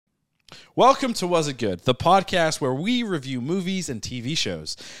Welcome to Was It Good, the podcast where we review movies and TV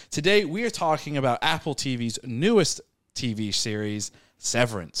shows. Today, we are talking about Apple TV's newest TV series,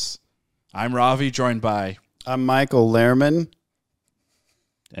 Severance. I'm Ravi, joined by... I'm Michael Lehrman.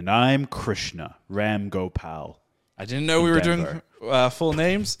 And I'm Krishna Ram Gopal. I didn't know we were doing full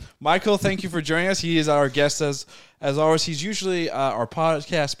names. Michael, thank you for joining us. He is our guest as always. He's usually our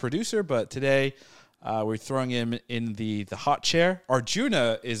podcast producer, but today... we're throwing him in the hot chair.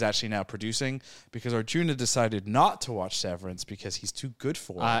 Arjuna is actually now producing because Arjuna decided not to watch Severance because he's too good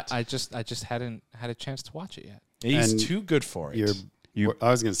for it. I just hadn't had a chance to watch it yet. He's And too good for it.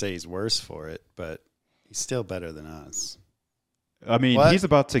 I was going to say he's worse for it, but he's still better than us. I mean, What? he's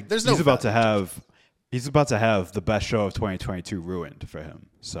about to He's no have the best show of 2022 ruined for him.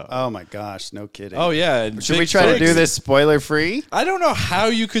 So Oh my gosh, no kidding. Oh yeah. and Should we Big try to Six. do this spoiler free? I don't know how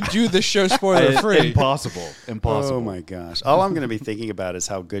you could do this show spoiler free. Impossible. Oh my gosh. All I'm going to be thinking about is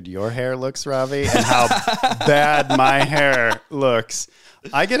how good your hair looks, Ravi, and how bad my hair looks.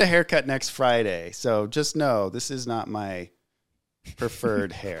 I get a haircut next Friday, so just know this is not my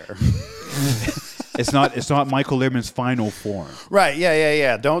preferred hair. It's not Michael Lehrman's final form. Right,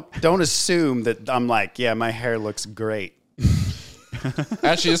 yeah. Don't assume that I'm like, yeah, my hair looks great.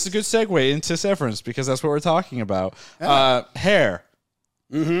 Actually, it's a good segue into Severance because that's what we're talking about. Hair.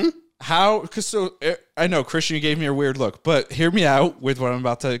 Mm-hmm. I know, Christian, you gave me a weird look, but hear me out with what I'm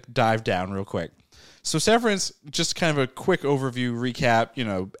about to dive down real quick. So Severance, just kind of a quick overview, recap,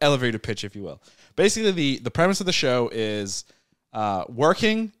 elevator pitch, if you will. Basically, the premise of the show is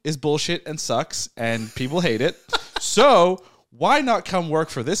working is bullshit and sucks, and people hate it. So why not come work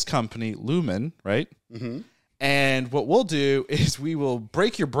for this company, Lumen, right? Mm-hmm. And what we'll do is we will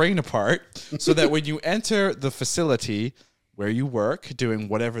break your brain apart so that when you enter the facility where you work, doing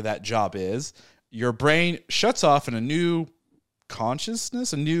whatever that job is, your brain shuts off and a new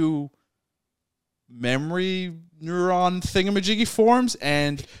consciousness, a new memory neuron thingamajiggy forms,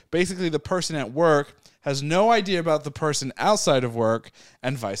 and basically the person at work has no idea about the person outside of work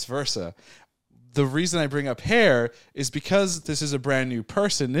and vice versa. The reason I bring up hair is because this is a brand new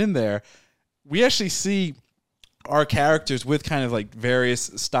person in there. We actually see our characters with kind of like various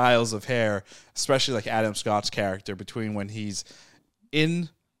styles of hair, especially like Adam Scott's character between when he's in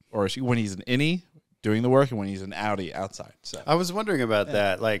or when he's an innie doing the work and when he's an outie outside. So I was wondering about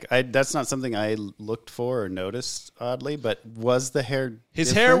that. Like, that's not something I looked for or noticed, oddly, but was the hair his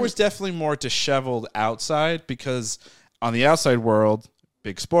different? hair was definitely more disheveled outside because on the outside world,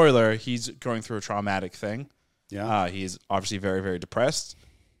 big spoiler, he's going through a traumatic thing. Yeah. He's obviously very, very depressed.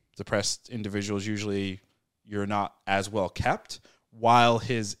 Depressed individuals usually you're not as well kept, while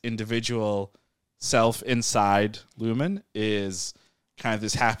his individual self inside Lumen is kind of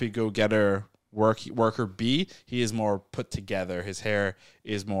this happy-go-getter worker bee. He is more put together. His hair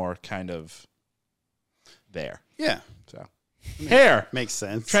is more kind of there. Yeah. So hair Makes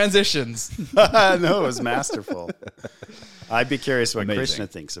sense. transitions. No, it was masterful. I'd be curious what Amazing. Krishna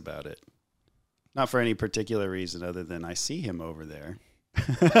thinks about it. Not for any particular reason other than I see him over there.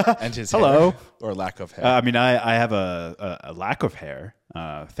 And his Hello. hair or lack of hair. I mean, I have a lack of hair.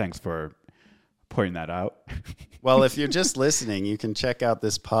 Thanks for pointing that out. Well, if you're just listening, you can check out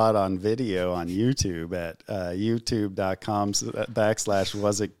this pod on video on YouTube at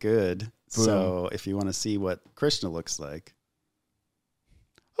youtube.com/wasitgood. So if you want to see what Krishna looks like,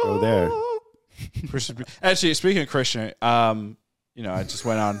 go there. Actually, speaking of Christian, I just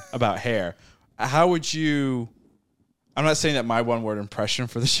went on about hair. How would you... I'm not saying that my one-word impression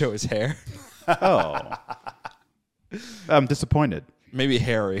for the show is hair. Oh. I'm disappointed. Maybe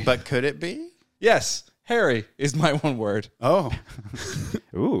hairy. But could it be? Yes, hairy is my one word. Oh,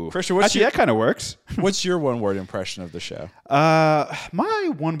 Ooh. Christian, what's Actually, your- that kind of works. What's your one-word impression of the show?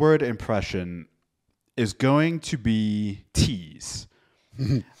 My one-word impression is going to be tease.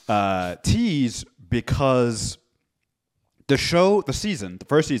 Tease because the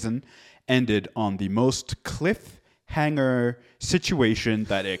first season, ended on the most cliffhanger situation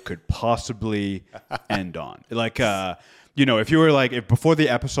that it could possibly end on. Like, if you were like, if before the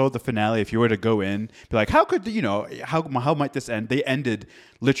episode, the finale, if you were to go in, be like, how might this end? They ended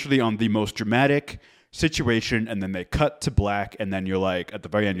literally on the most dramatic situation, and then they cut to black, and then you're like, at the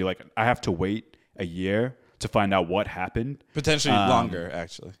very end, you're like, I have to wait a year to find out what happened. Potentially longer,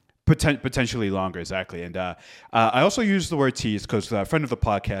 actually. Potentially longer, exactly. And I also use the word tease because a friend of the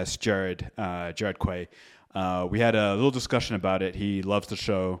podcast, Jared Quay, we had a little discussion about it. He loves the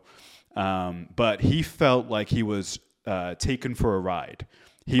show, but he felt like he was taken for a ride.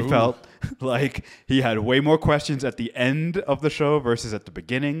 He felt like he had way more questions at the end of the show versus at the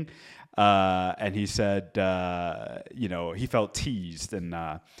beginning. and he said, he felt teased, and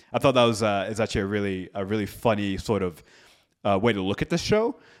I thought that was is actually a really funny sort of way to look at the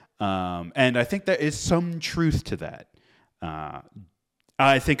show, and I think there is some truth to that.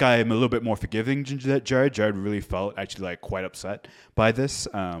 I think I am a little bit more forgiving than Jared. Jared really felt actually like quite upset by this,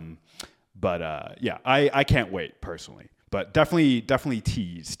 but I can't wait personally, but definitely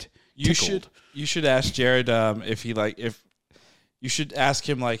teased. You tickled. should ask Jared if you should ask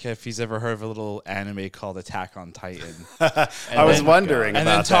him like if he's ever heard of a little anime called Attack on Titan. I was wondering and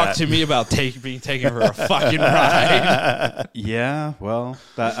about then talk that. to me about being taken for a fucking ride. Yeah, well,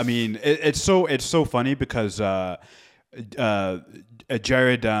 it's so funny because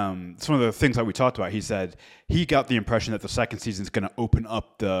Jared, some of the things that we talked about, he said he got the impression that the second season is going to open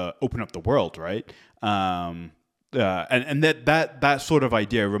up the world, right? And that sort of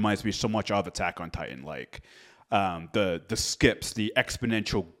idea reminds me so much of Attack on Titan, like the skips, the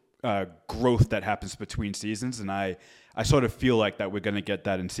exponential growth that happens between seasons, and I sort of feel like that we're going to get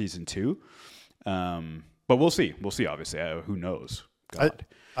that in season 2, but we'll see. Obviously, who knows? God,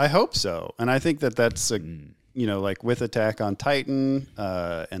 I hope so, and I think that's a like with Attack on Titan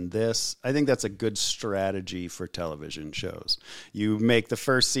and this, I think that's a good strategy for television shows. You make the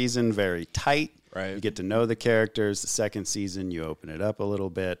first season very tight. Right. You get to know the characters. The second season, you open it up a little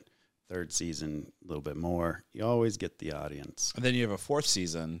bit. Third season, a little bit more. You always get the audience. And then you have a fourth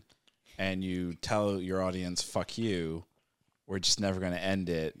season, and you tell your audience, "Fuck you, we're just never going to end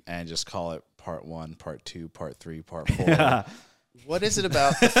it," and just call it part 1, part 2, part 3, part 4. What is it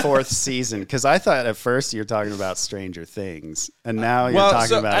about the fourth season? Because I thought at first you were talking about Stranger Things, and now you're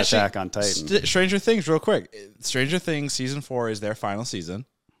talking about Attack on Titan. Stranger Things, real quick. Stranger Things season 4 is their final season,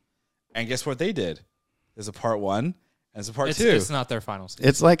 and guess what they did? There's a part 1 and there's a part 2. It's not their final season.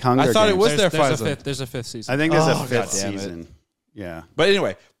 It's like Hunger I thought it Games. was their final. There's a fifth season. I think there's a Oh, fifth God damn it. season. Yeah. But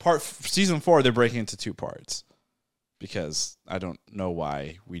anyway, season 4 they're breaking into 2 parts because I don't know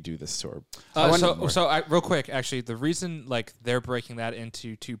why we do this to our. Real quick, actually, the reason like they're breaking that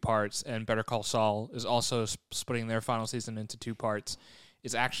into 2 parts, and Better Call Saul is also splitting their final season into 2 parts,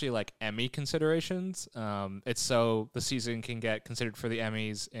 is actually like Emmy considerations. It's so the season can get considered for the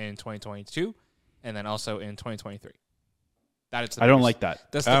Emmys in 2022, and then also in 2023. That is. I don't like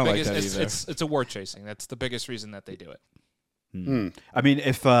that. That's I the don't like biggest. that It's either. it's award chasing. That's the biggest reason that they do it. I mean,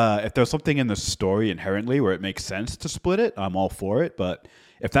 if there's something in the story inherently where it makes sense to split it, I'm all for it. But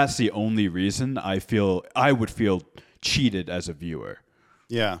if that's the only reason, I would feel cheated as a viewer.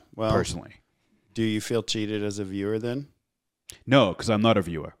 Yeah. Well, Personally, do you feel cheated as a viewer then? no, because I'm not a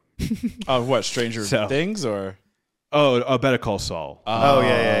viewer. Oh, what Stranger So- Things or? Oh, Better Call Saul.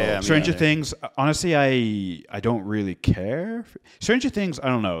 Yeah. Stranger Things, honestly, I don't really care. Stranger Things, I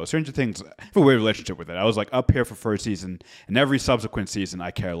don't know. Stranger Things, I have a weird relationship with it. I was like up here for first season, and every subsequent season,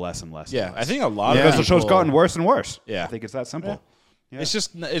 I care less and less. Yeah, and I less. think a lot because of the show's people- gotten worse and worse. Yeah. I think it's that simple. Yeah.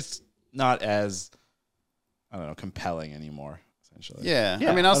 It's not as I don't know compelling anymore. Essentially, Yeah. Yeah,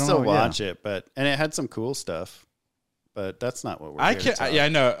 I mean, I'll I don't still know, yeah. watch it, and it had some cool stuff, but that's not what we're I here can't. to talk.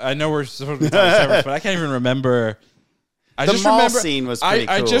 Yeah, I know we're supposed to be talking Severance, but I can't even remember. I The just mall remember, scene was pretty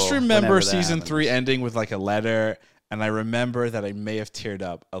I just cool remember whenever that season happened. 3 ending with like a letter, and I remember that I may have teared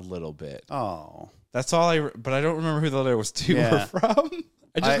up a little bit. Oh. That's all but I don't remember who the letter was to Yeah. or from.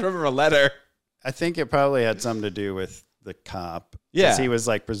 I just I- remember a letter. I think it probably had something to do with the cop. 'Cause Yeah. he was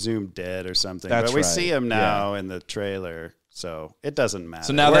like presumed dead or something. That's but we right. see him now in the trailer, so it doesn't matter.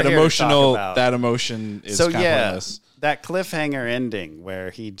 So now We're that here to talk about- emotion is so kind of yeah, pointless. that cliffhanger ending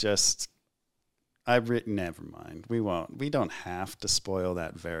where he just, never mind. We won't. We don't have to spoil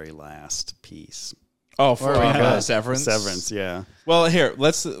that very last piece. Oh, for Or we could. Severance. Severance, yeah. Well, here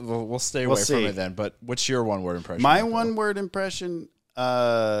we'll stay We'll away from see. it then. But what's your one word impression? My Michael? one word impression,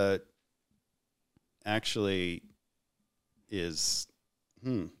 actually, is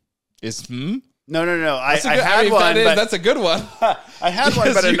is No. I That's a good- had mean, one, but that's a good one. I had one,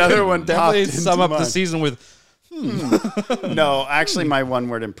 Because but you another could one definitely popped sum into up the mind. season with. No, actually, my one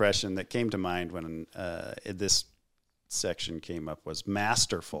word impression that came to mind when this section came up was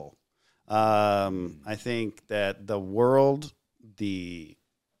masterful. I think that the world, the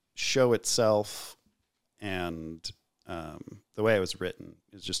show itself, and the way it was written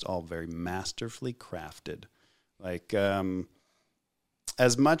is just all very masterfully crafted. Like,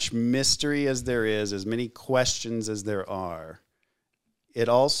 as much mystery as there is, as many questions as there are, it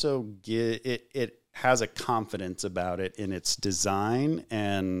also it has a confidence about it in its design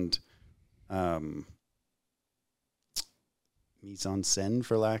and mise en scène,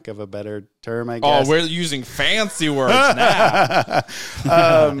 for lack of a better term, I guess. Oh, we're using fancy words now.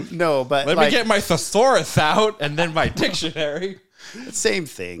 No, but Let like, me get my thesaurus out and then my dictionary. Same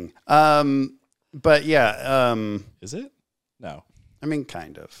thing. But yeah, Is it? No. I mean,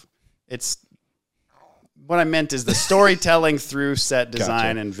 kind of. It's what I meant is the storytelling through set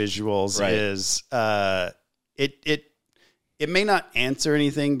design and visuals Right. is it may not answer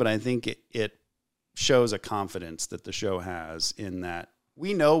anything, but I think it shows a confidence that the show has in that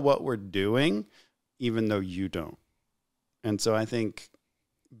we know what we're doing, even though you don't. And so I think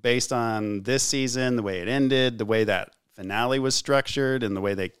based on this season, the way it ended, the way that finale was structured, and the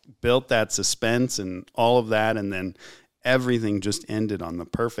way they built that suspense and all of that, and then everything just ended on the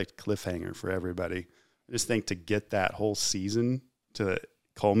perfect cliffhanger for everybody. I just think to get that whole season to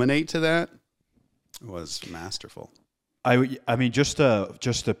culminate to that was masterful. I mean, just to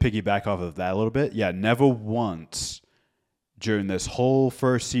piggyback off of that a little bit, yeah, never once during this whole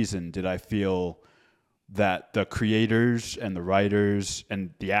first season did I feel that the creators and the writers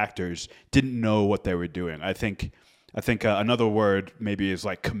and the actors didn't know what they were doing. I think another word maybe is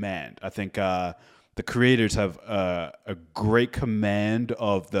like command. I think the creators have a great command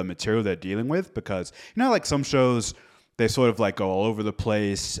of the material they're dealing with, because like some shows, they sort of like go all over the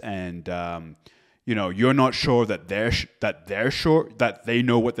place, and you're not sure that they're sure that they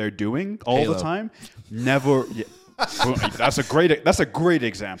know what they're doing all Halo. the time. Never. Yeah. That's a great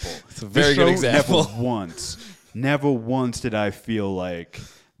example. It's a very good example. Never once did I feel like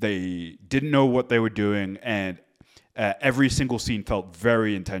they didn't know what they were doing, and every single scene felt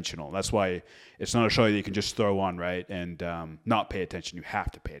very intentional. That's why it's not a show that you can just throw on, right, and not pay attention. You have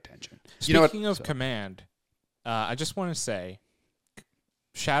to pay attention. Speaking of command, I just want to say,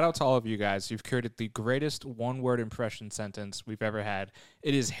 shout out to all of you guys. You've created the greatest one-word impression sentence we've ever had.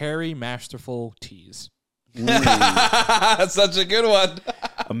 It is Harry Masterful Tease. That's such a good one.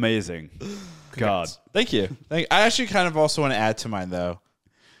 Amazing. God. Thank you. I actually kind of also want to add to mine, though.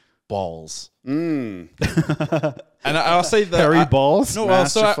 Balls. And I'll say the Harry Balls? No, well,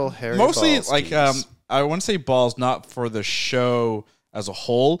 Masterful Harry mostly Balls like tease. I want to say balls, not for the show as a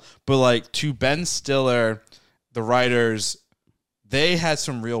whole, but like to Ben Stiller, the writers, they had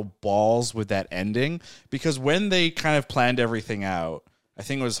some real balls with that ending, because when they kind of planned everything out, I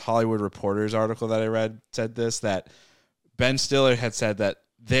think it was Hollywood Reporter's article that I read said this, that Ben Stiller had said that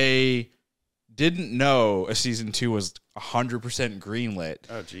they didn't know a season 2 was 100% greenlit.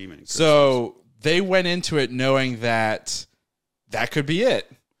 Oh, gee, man. So they went into it knowing that could be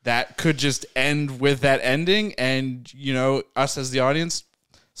it. That could just end with that ending. And, us as the audience,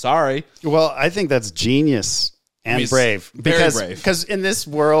 sorry. Well, I think that's genius and brave. Very brave. Because in this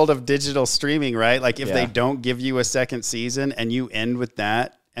world of digital streaming, right? Like if they Yeah. don't give you a second season and you end with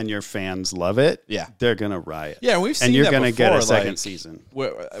that and your fans love it, Yeah. they're going to riot. Yeah, we've seen And you're that going to get a before, second like, season.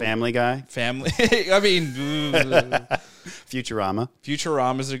 Family. Family Guy, I mean, Futurama.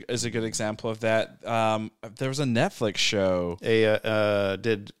 Futurama is a good example of that. There was a Netflix show.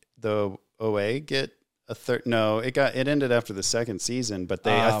 Did the OA get a third? No, it ended after the second season, but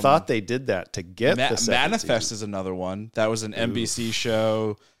I thought they did that to get the second Manifest season. is another one. That was an NBC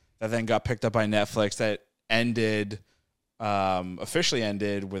show that then got picked up by Netflix that ended, officially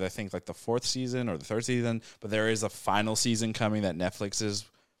ended with, I think, like the 4th season or the 3rd season. But there is a final season coming that Netflix is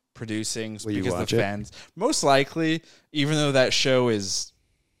producing Will you because watch the it? fans, most likely, even though that show is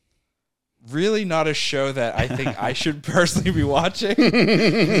really not a show that I think I should personally be watching.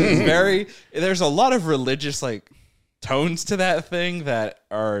 There's a lot of religious like tones to that thing that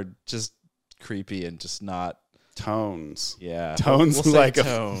are just creepy and just not. Tones. Yeah. Tones We'll say like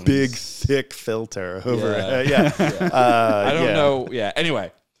tones. a big, thick filter over it. Yeah. I don't yeah. know. Yeah.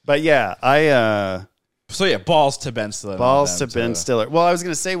 Anyway. But yeah, So yeah, balls to Ben Stiller. balls to Ben Stiller. Well, I was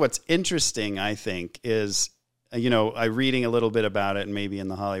going to say what's interesting, I think, is, I reading a little bit about it, and maybe in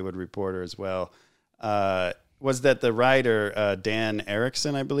the Hollywood Reporter as well, was that the writer, Dan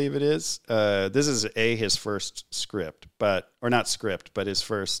Erickson, I believe it is, this is his first script, but his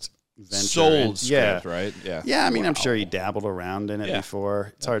first venture. Sold script, right? Yeah. Yeah, I mean, I'm sure he dabbled around in it Yeah.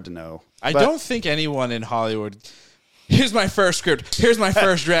 before. It's hard to know. I But- don't think anyone in Hollywood. Here's my first script. Here's my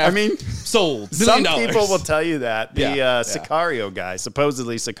first draft. I mean, sold. Some $1 million. people will tell you that. The Yeah. Sicario guy,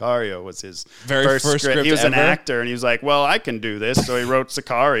 supposedly Sicario was his Very first script He was an ever. actor, and he was like, well, I can do this. So he wrote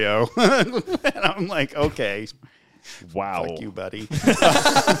Sicario. And I'm like, okay, Wow. fuck you, buddy.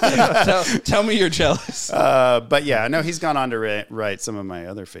 Tell me you're jealous. But yeah, no, he's gone on to write some of my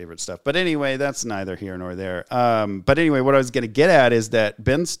other favorite stuff. But anyway, that's neither here nor there. But anyway, what I was going to get at is that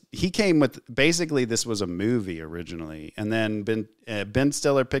he came with, basically this was a movie originally. And then Ben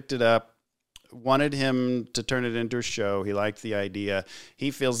Stiller picked it up, wanted him to turn it into a show. He liked the idea.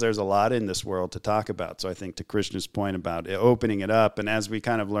 He feels there's a lot in this world to talk about. So I think to Krishna's point about opening it up, and as we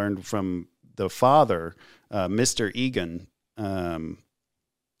kind of learned from the father, Mr. Egan,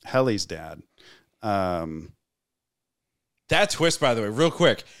 Helly's dad. That twist, by the way, real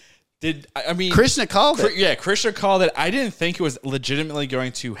quick. Krishna called it. Yeah, Krishna called it. I didn't think it was legitimately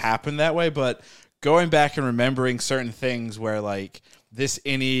going to happen that way, but going back and remembering certain things where like this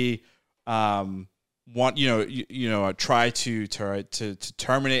Innie try to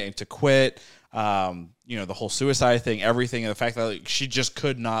terminate and to quit, the whole suicide thing, everything, and the fact that like, she just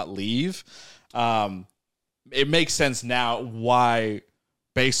could not leave. It makes sense now why,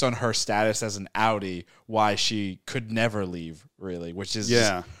 based on her status as an outie, why she could never leave, really, which is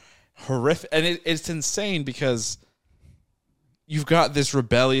horrific. And it's insane because you've got this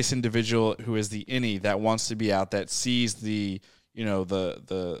rebellious individual who is the Innie that wants to be out, that sees the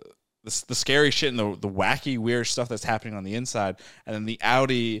scary shit and the wacky, weird stuff that's happening on the inside, and then the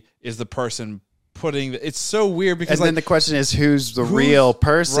outie is the person putting. It's so weird because and then the question is who's the real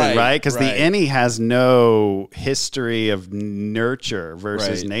person, right? Because the Innie has no history of nurture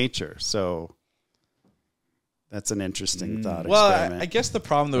versus nature, so that's an interesting thought experiment. I guess the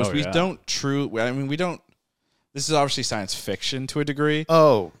problem though is we don't truly. I mean, we don't. This is obviously science fiction to a degree.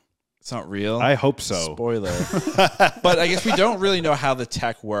 Oh. It's not real. I hope so. Spoiler. But I guess we don't really know how the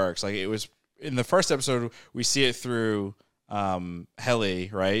tech works. Like it was in the first episode, we see it through Helly,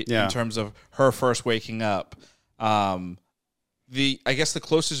 right? Yeah. In terms of her first waking up. I guess the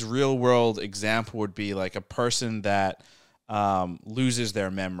closest real world example would be like a person that loses their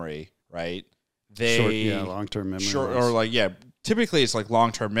memory, right? Long-term memory. Typically it's like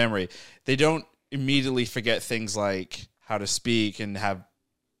long-term memory. They don't immediately forget things like how to speak and have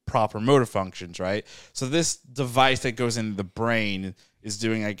proper motor functions, right? So this device that goes into the brain is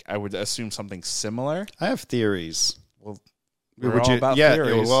doing, I would assume, something similar. I have theories. Well, we're all about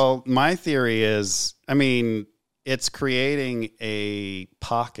theories. Well, my theory is, it's creating a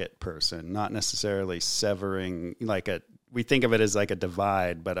pocket person, not necessarily severing we think of it as like a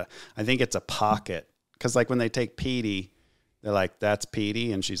divide, but I think it's a pocket. Because like when they take Petey, they're like, that's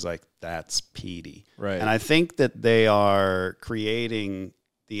Petey, and she's like, that's Petey. Right. And I think that they are creating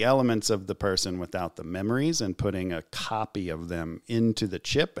the elements of the person without the memories and putting a copy of them into the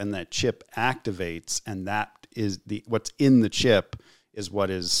chip, and that chip activates, and that is what's in the chip is what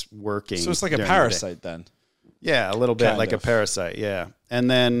is working. So it's like a parasite then. Yeah, a little bit like a parasite, yeah.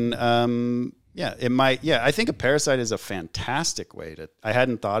 And then I think a parasite is a fantastic way I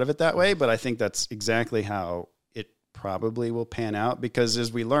hadn't thought of it that way, but I think that's exactly how it probably will pan out, because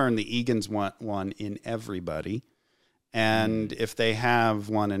as we learn, the Egans want one in everybody. And if they have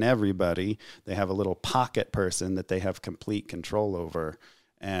one in everybody, they have a little pocket person that they have complete control over,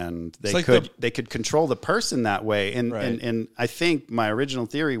 and they could control the person that way. And I think my original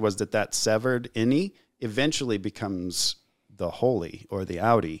theory was that severed Innie eventually becomes the holy or the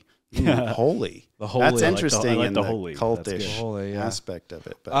outie. Holy. The holy. That's interesting I like in the the holy. cultish aspect of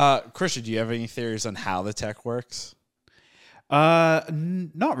it. But Christian, do you have any theories on how the tech works?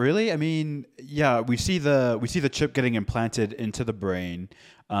 Not really. I mean, yeah, we see the chip getting implanted into the brain.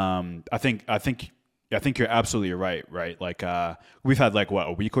 I think you're absolutely right. Like, we've had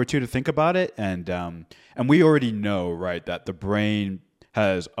a week or two to think about it, and we already know, right, that the brain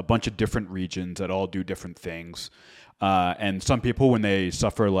has a bunch of different regions that all do different things. And some people, when they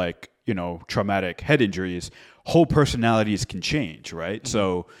suffer traumatic head injuries, whole personalities can change, right? Mm-hmm.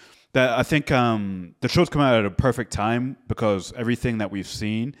 So that I think the show's come out at a perfect time, because everything that we've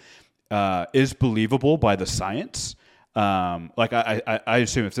seen is believable by the science. I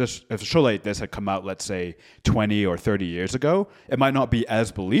assume if a show like this had come out, let's say 20 or 30 years ago, it might not be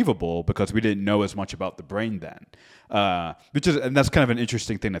as believable because we didn't know as much about the brain then. And that's kind of an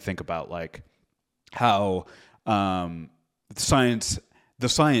interesting thing to think about, like how the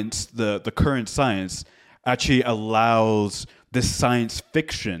current science actually allows this science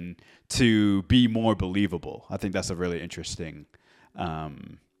fiction to be more believable. I think that's a really interesting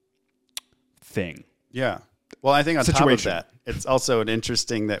thing. Yeah. Well, I think on top of that, it's also an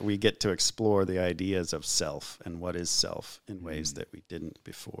interesting that we get to explore the ideas of self and what is self in ways that we didn't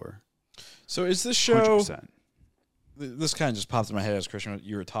before. So is this show... 100%. This kind of just popped in my head as Christian,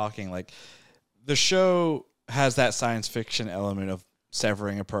 you were talking. Like, the show has that science fiction element of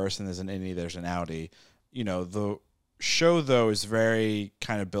severing a person. There's an Innie, there's an outie. The show, though, is very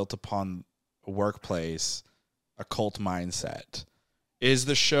kind of built upon a workplace, a cult mindset. Is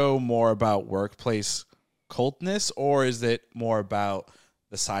the show more about workplace cultness, or is it more about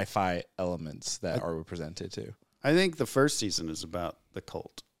the sci-fi elements that are presented too? I think the first season is about the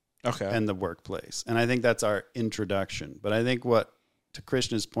cult. Okay. And the workplace. And I think that's our introduction. But I think to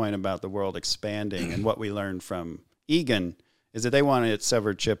Krishna's point about the world expanding and what we learned from Egan is that they wanted a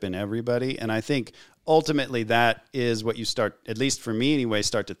severed chip in everybody. And I think ultimately that is what you start, at least for me anyway,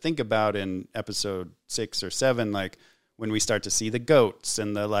 start to think about in episode 6 or 7, like when we start to see the goats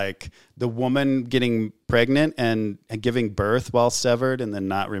and the woman getting pregnant and giving birth while severed and then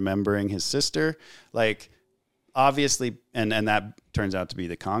not remembering his sister, like obviously, and that turns out to be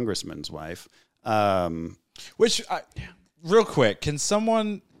the congressman's wife. Real quick, can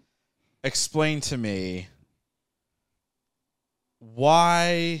someone explain to me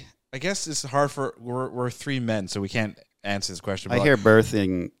why? I guess it's hard for we're 3 men, so we can't answer this question. I but hear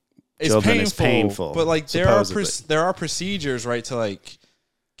birthing children is painful, but like supposedly. there are procedures, right, to like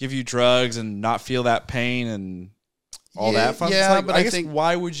give you drugs and not feel that pain and all that fun. Yeah, stuff. but I I guess think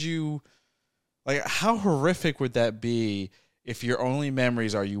why would you like? How horrific would that be if your only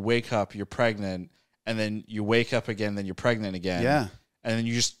memories are you wake up, you're pregnant, and then you wake up again, then you're pregnant again, Yeah, and then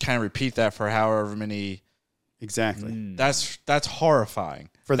you just kind of repeat that for however many. exactly. That's horrifying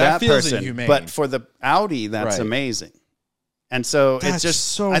For that feels person, inhumane. but for the Audi, that's Right. amazing. And so That's it's just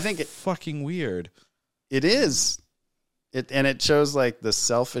so I think fucking weird. it is. And it shows like the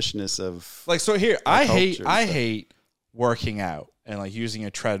selfishness of Like, so here, I culture hate and I stuff. hate working out and like using a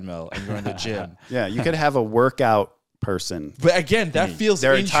treadmill and going to the gym. yeah. You could have a workout person. But again, that feels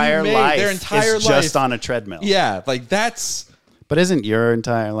Their entire inhumane. life Their entire is life just on a treadmill. Yeah, like that's But isn't your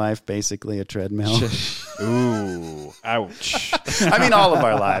entire life basically a treadmill? Ooh, ouch. I mean, all of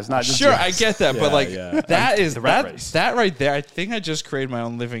our lives, not just sure. yours. I get that, but Yeah, like yeah. that is The rat that race. that right there. I think I just created my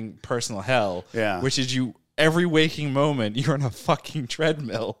own living personal hell. Yeah. which is you every waking moment you're on a fucking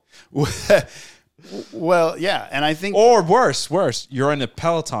treadmill, Well, yeah, and I think or worse, you're in a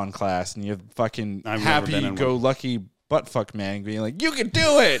Peloton class and you're fucking I've never been in happy go lucky butt fuck man being like you can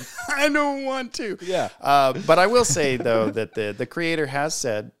do it. I don't want to. Yeah. But I will say though that the creator has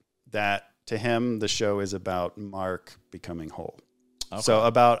said that to him the show is about Mark becoming whole. So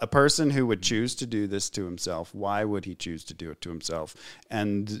about a person who would choose to do this to himself. Why would he choose to do it to himself?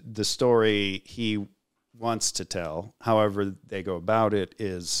 And the story he wants to tell, however they go about it,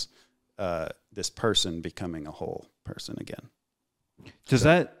 is this person becoming a whole person again. Does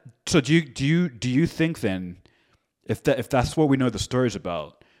that? So do you think then, if that's what we know the story is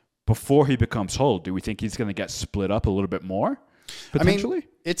about, before he becomes whole, do we think he's going to get split up a little bit more potentially? I mean,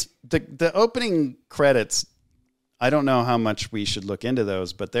 it's the opening credits. I don't know how much we should look into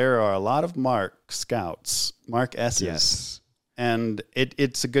those, but there are a lot of Mark Scouts, Mark S's. Yes. And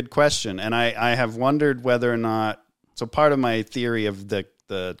it's a good question. And I have wondered whether or not, so part of my theory of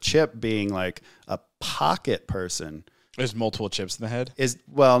the chip being like a pocket person There's multiple chips in the head. is,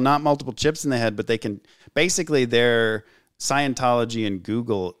 well, not multiple chips in the head, but they can, basically they're Scientology and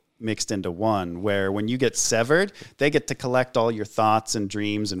Google mixed into one, where when you get severed, they get to collect all your thoughts and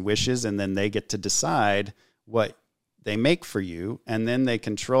dreams and wishes, and then they get to decide what they make for you, and then they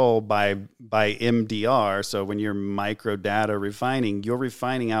control by MDR. So when you're micro data refining, you're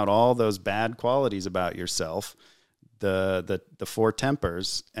refining out all those bad qualities about yourself, the 4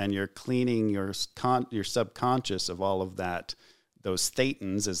 tempers, and you're cleaning your subconscious of all of that, those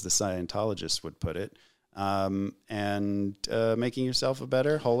thetans, as the Scientologists would put it, and making yourself a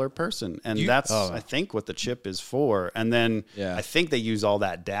better, wholer person. And that's, I think, what the chip is for. And then I think they use all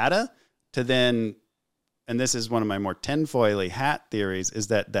that data to then, and this is one of my more tinfoily hat theories, is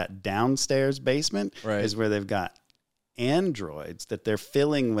that downstairs basement is where they've got androids that they're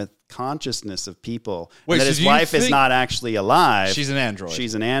filling with consciousness of people. Wait, and that so his do you wife is think not actually alive. She's an android.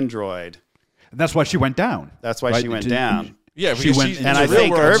 She's an android. And that's why she went down. That's why right? she went down. Yeah, She because went she's- into And in I the real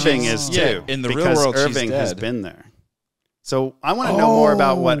think world, Irving she's- is yeah, too. in the real because world, Irving she's has dead. been there. So I want to know more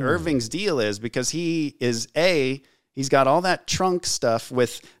about what Irving's deal is, because he is he's got all that trunk stuff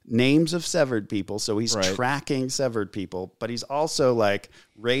with names of severed people. So he's tracking severed people, but he's also like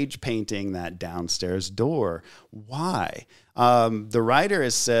rage painting that downstairs door. Why? The writer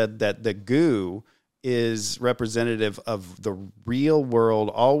has said that the goo is representative of the real world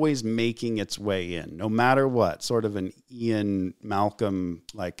always making its way in, no matter what, sort of an Ian Malcolm,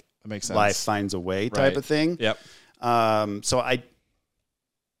 like That makes sense. life finds a way type of thing. Yep. So I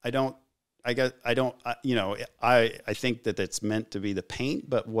think that it's meant to be the paint,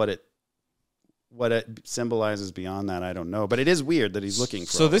 but what it symbolizes beyond that, I don't know. But it is weird that he's looking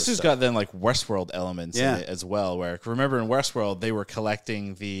for. So all this this has stuff. got then like Westworld elements Yeah. in it as well. Where remember in Westworld they were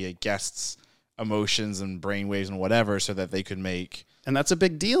collecting the guests' emotions and brainwaves and whatever, so that they could make. And that's a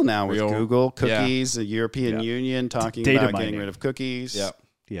big deal now with Real- Google cookies, the European Yeah. Union talking Data about mining. getting rid of cookies. Yeah.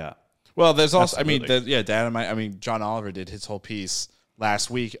 Yeah. Well, there's also Absolutely. data. I mean, John Oliver did his whole piece last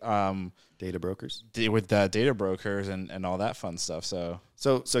week Data brokers. with data brokers and all that fun stuff. So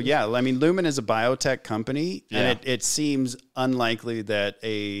So yeah, I mean, Lumen is a biotech company, Yeah. and it seems unlikely that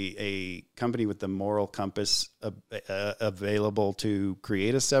a company with the moral compass available to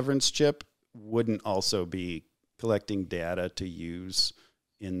create a severance chip wouldn't also be collecting data to use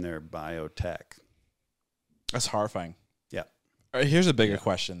in their biotech. that's horrifying. Yeah. All right, here's a bigger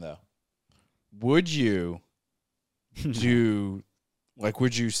question though. Would you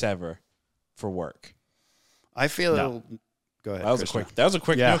would you sever for work? I feel No. it'll go ahead. That was Krishna. a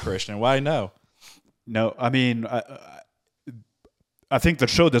quick Yeah. no, Christian. Why no? No, I mean, I think the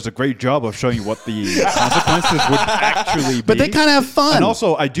show does a great job of showing you what the consequences would actually be. But they kind of have fun. And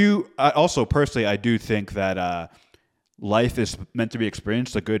also, I do think that life is meant to be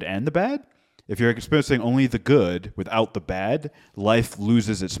experienced, the good and the bad. If you're experiencing only the good without the bad, life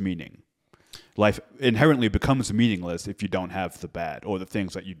loses its meaning. Life inherently becomes meaningless if you don't have the bad or the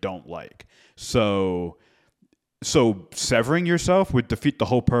things that you don't like. So severing yourself would defeat the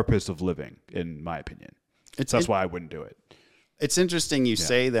whole purpose of living, in my opinion. That's why I wouldn't do it. It's interesting you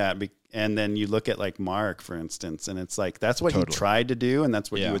say that, and then you look at like Mark, for instance, and it's like that's what he tried to do, and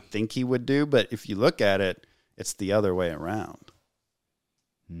that's what you would think he would do. But if you look at it, it's the other way around.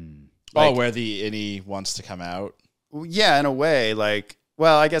 Where the innie wants to come out. Yeah, in a way, like,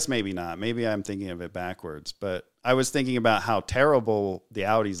 well, I guess maybe not. Maybe I'm thinking of it backwards, but I was thinking about how terrible the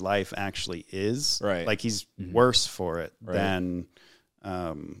Audi's life actually is. Right. Like he's worse for it Right. than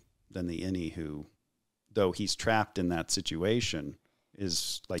the innie who, though he's trapped in that situation,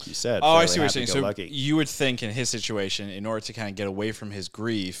 is, like you said, Oh, I fairly see what you're saying. So happy-go-lucky. you would think in his situation, in order to kind of get away from his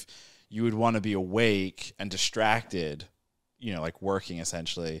grief, you would want to be awake and distracted, like working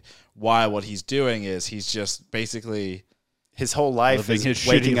essentially, while what he's doing is he's just basically his whole life Living is his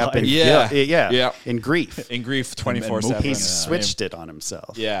waking shitty up in life. Yeah. in grief. in grief 24/7. He's switched it on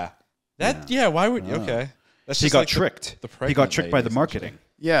himself. Yeah. Why would you? Okay. That's He just got like tricked. the He pregnant got tricked by lady, the marketing,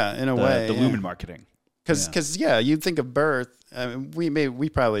 Yeah, in a way, the Lumen marketing. Because you'd think of birth. I mean, we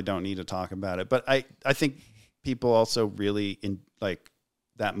probably don't need to talk about it, but I think people also really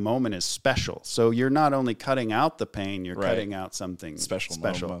that moment is special. So you're not only cutting out the pain, you're Right. cutting out something special.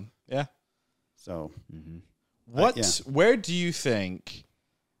 Moment. Yeah. So Where do you think,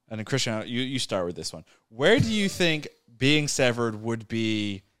 and then Christian, you start with this one. Where do you think being severed would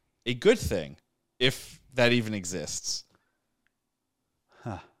be a good thing, if that even exists?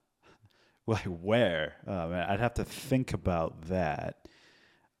 Like where? Oh, man, I'd have to think about that.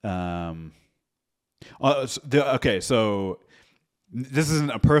 So this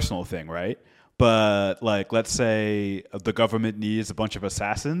isn't a personal thing, right? But like, let's say the government needs a bunch of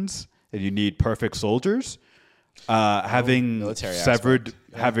assassins, and you need perfect soldiers. Having military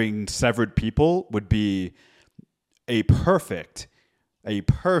severed people would be a perfect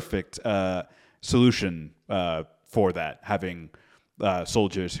solution for that. Having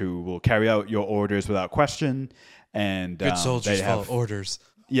soldiers who will carry out your orders without question, and Good soldiers they follow have, orders.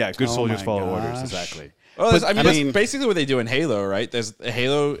 Yeah, good Oh soldiers my follow orders. gosh. Exactly. Well, But, that's I mean- basically what they do in Halo, right? There's a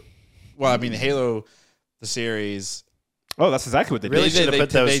Halo. Well, I mean, Halo, the series. Oh, that's exactly what they really did. should have put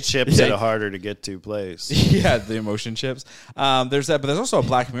they- those they- chips they- at a harder to get to place. Yeah, the emotion chips. There's that, but there's also a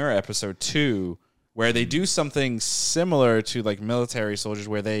Black Mirror episode 2 where they do something similar to like military soldiers,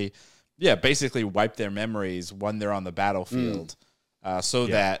 where they, basically wipe their memories when they're on the battlefield,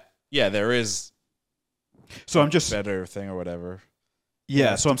 that there is So I'm just better thing or whatever.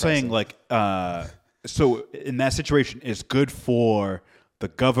 Yeah, so I'm saying like, so in that situation, it's good for the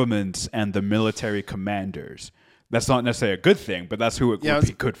governments and the military commanders. That's not necessarily a good thing, but that's who it would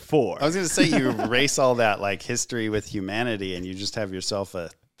be good for. I was going to say you erase all that like history with humanity, and you just have yourself a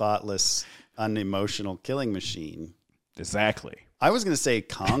thoughtless, unemotional killing machine. Exactly. I was going to say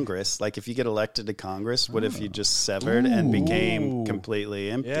Congress. Like if you get elected to Congress, what if you just severed and became completely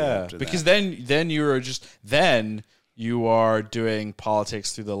empty? Yeah, after because that? then you are doing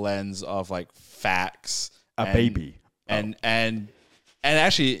politics through the lens of like facts. Baby. And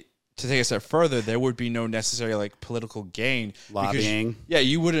actually, to take a step further, there would be no necessary like political gain. Lobbying. Because,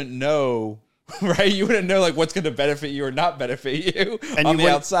 you wouldn't know, right? You wouldn't know like what's going to benefit you or not benefit you And on you the wouldn't-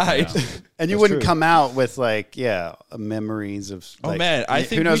 outside. And you That's wouldn't true. come out with like, memories of. Like, man, I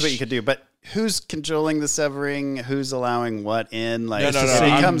think who knows we what sh- you could do, but who's controlling the severing? Who's allowing what in? Like, No, it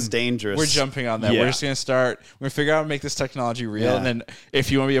I'm- becomes dangerous. We're jumping on that. Yeah. We're just going to start. We're going to figure out how to make this technology real. Yeah. And then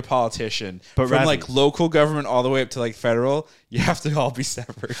if you want to be a politician, But from Ravi- like local government all the way up to like federal, you have to all be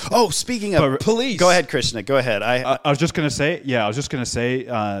separate. Oh, speaking of Police. go ahead, Krishna. Go ahead. I was just gonna say,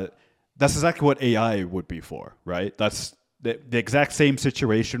 that's exactly what AI would be for, right? That's the exact same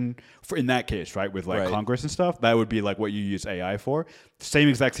situation for in that case, right? With like Right. Congress and stuff, that would be like what you use AI for. Same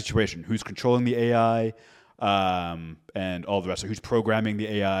exact situation. Who's controlling the AI, and all the rest of who's programming the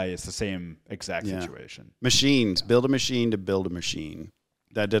AI? It's the same exact Yeah. situation. Machines. Build a machine to build a machine.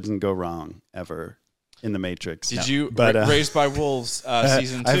 That doesn't go wrong ever in the Matrix. Did you But, Raised by Wolves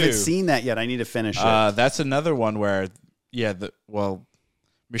season 2? I haven't seen that yet. I need to finish it. That's another one where,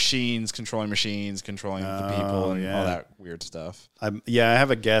 machines controlling the people and yeah. all that weird stuff. I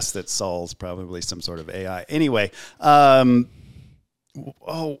have a guess that Saul's probably some sort of AI. Anyway, oh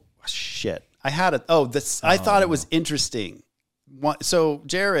shit! I had it. I thought it was interesting. So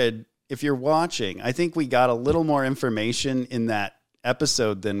Jared, if you're watching, I think we got a little more information in that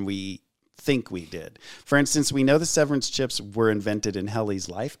episode than we think we did. For instance, we know the severance chips were invented in Helly's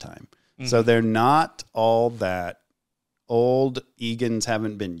lifetime, so they're not all that old. Egans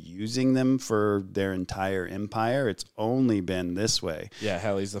haven't been using them for their entire empire. It's only been this way. Yeah,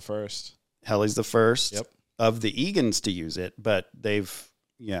 Helly's the first. Helly's the first Yep. of the Egans to use it, but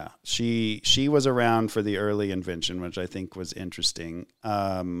she was around for the early invention, which I think was interesting.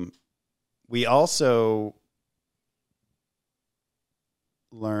 We also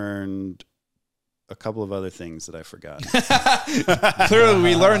learned a couple of other things that I forgot. Clearly,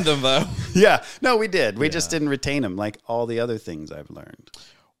 we learned them though. Yeah, no, we did. We just didn't retain them like all the other things I've learned.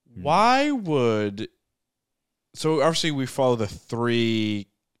 Why would so obviously we follow the three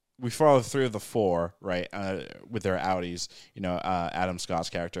of the four, right? With their Audis, Adam Scott's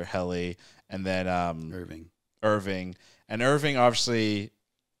character Helly, and then Irving, and Irving obviously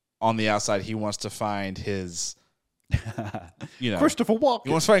on the outside he wants to find his, Christopher Walken. He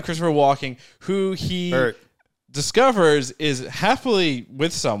wants to find Christopher Walken, who he discovers is happily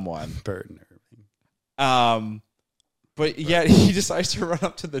with someone. Bert and Irving. But yet he decides to run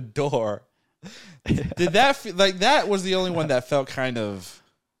up to the door. Did that that was the only one that felt kind of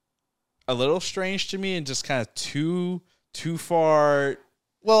a little strange to me and just kind of too far.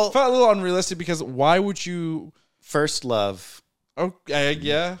 Well, felt a little unrealistic because why would you? First love. Okay,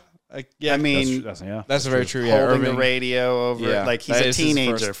 yeah. I mean, that's very true. Yeah, holding Irving, the radio over, like he's that a is his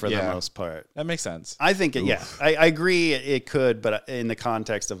teenager first- for the most part. That makes sense. I think, I agree it could, but in the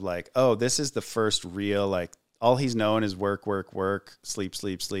context of like, oh, this is the first real, like, all he's known is work, work, work, sleep,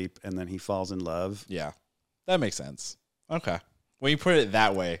 sleep, sleep, and then he falls in love. Yeah, that makes sense. Okay, when you put it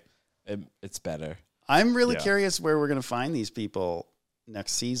that way, it's better. I'm really curious where we're going to find these people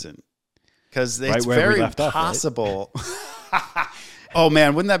next season because it's where we very left off, right? possible. Oh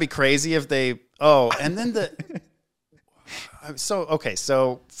man, wouldn't that be crazy if they? Oh, and then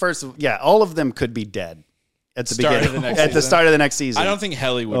so first, all of them could be dead at the beginning, at the start of the next season. I don't think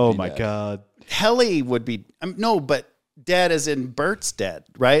Helly would. Oh be my dead. god. Helly would be no, but dead as in Bert's dead,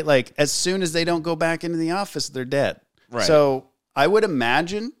 right? Like as soon as they don't go back into the office, they're dead. Right. So I would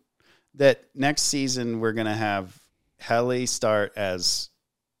imagine that next season we're gonna have Helly start as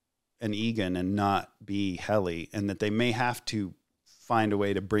an Egan and not be Helly, and that they may have to find a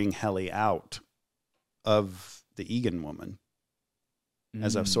way to bring Helly out of the Egan woman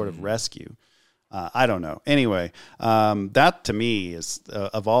as a sort of rescue. I don't know. Anyway, that to me is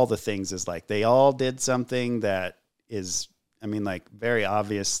of all the things is like they all did something that is, I mean, like very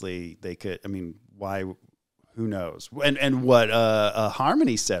obviously they could. I mean, why? Who knows? And what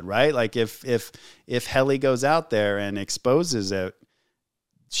Harmony said, right? Like if Helly goes out there and exposes it,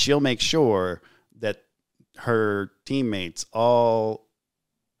 she'll make sure that her teammates all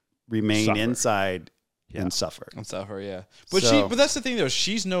remain inside and suffer. And suffer, yeah. But So- but that's the thing though.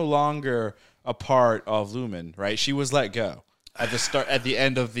 She's no longer a part of Lumen, right? She was let go at the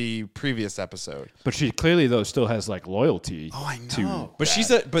end of the previous episode. But she clearly though still has like loyalty. Oh, I know. But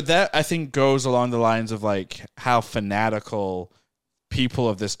but that I think goes along the lines of like how fanatical people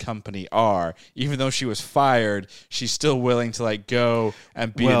of this company are. Even though she was fired, she's still willing to like go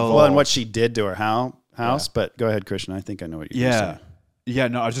and be involved. Well, and what she did to her house. But go ahead, Christian. I think I know what you're going to say. Yeah,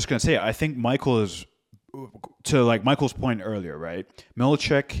 no, I was just going to say, I think Michael is, to like Michael's point earlier, right?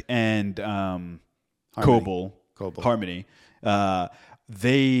 Milchick and Harmony,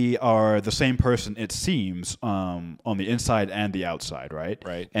 they are the same person, it seems, on the inside and the outside, right?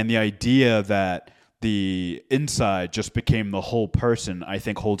 Right. And the idea that the inside just became the whole person, I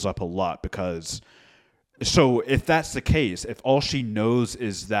think holds up a lot because... So if that's the case, if all she knows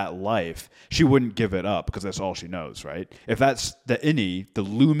is that life, she wouldn't give it up because that's all she knows, right? If that's the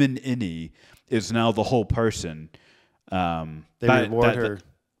Lumen Innie is now the whole person. They reward her.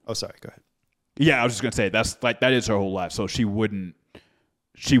 Oh, sorry. Go ahead. Yeah, I was just gonna say that is her whole life. So she wouldn't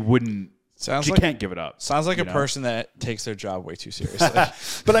Sounds she like can't give it up. sounds like you a know? person that takes their job way too seriously.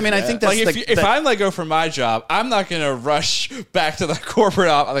 But I mean, I think that's Like if I'm let go from my job, I'm not gonna rush back to the corporate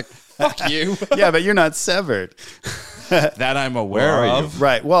office. I'm like, fuck you. yeah, but you're not severed. That I'm aware Where are of.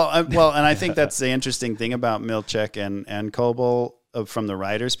 Right. Well, and I think that's the interesting thing about Milchick and Coble from the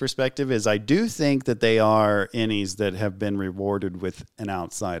writer's perspective is I do think that they are innies that have been rewarded with an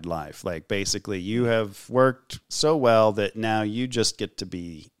outside life. Like basically, you have worked so well that now you just get to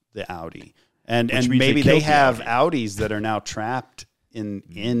be the outie, and means maybe they they killed the have outie. outies that are now trapped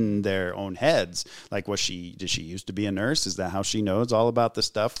in their own heads. Like, did she used to be a nurse? Is that how she knows all about the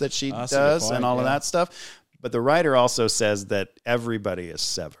stuff that she That's a good does point, and all of yeah. that stuff? But the writer also says that everybody is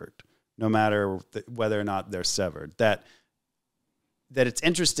severed, no matter whether or not they're severed. That it's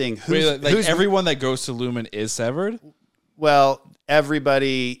interesting. Who's everyone that goes to Lumen is severed. well,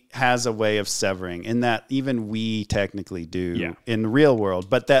 everybody has a way of severing, in that even we technically do in the real world.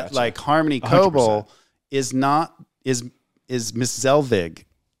 But that like Harmony 100%. Coble is Miss Zellwig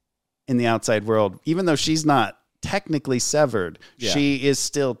in the outside world, even though she's not technically severed. Yeah. She is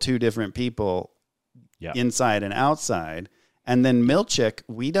still two different people. Yeah. Inside and outside. And then Milchick,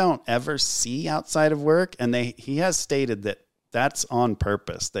 we don't ever see outside of work. And he has stated that that's on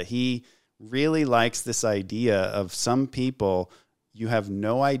purpose, that he really likes this idea of some people, you have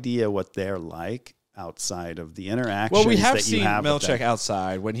no idea what they're like outside of the interactions Well, we have that you seen have with them. Milchick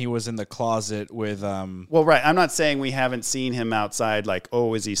outside when he was in the closet with Well, right. I'm not saying we haven't seen him outside, like,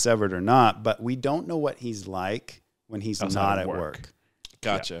 oh, is he severed or not? But we don't know what he's like when he's Outside not of at work. work.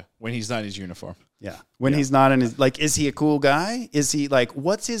 Gotcha. When he's not in his uniform. Yeah. When he's not in his, like, is he a cool guy? Is he like,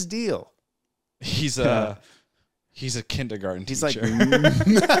 what's his deal? He's a kindergarten He's like, teacher.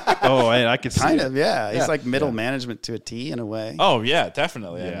 Oh, I could see kind it. of, yeah. He's Yeah. like middle management to a T in a way. Oh yeah,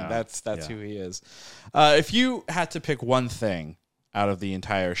 definitely. I Yeah. mean, that's Yeah. who he is. If you had to pick one thing out of the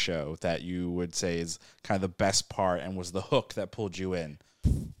entire show that you would say is kind of the best part and was the hook that pulled you in,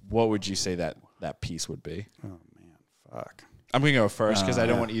 what would you say that piece would be? Oh, man. Fuck. I'm gonna go first because I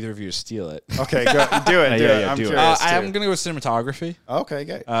don't want either of you to steal it. Okay, go, do it. Do Yeah, it. yeah, I'm do it. curious. I'm too. gonna go with cinematography. Okay,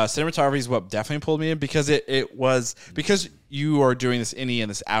 good. Cinematography is what definitely pulled me in because it was because you are doing this innie in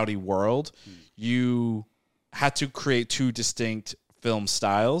this outie world. You had to create two distinct film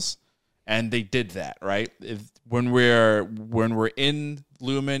styles, and they did that right. When we're in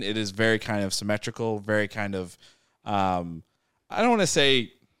Lumen, it is very kind of symmetrical, very kind of I don't want to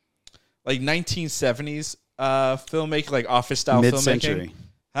say like 1970s filmmaking, like office style Mid-century. filmmaking.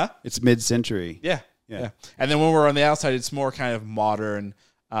 Huh? It's mid-century. Yeah. Yeah. And then when we're on the outside, it's more kind of modern.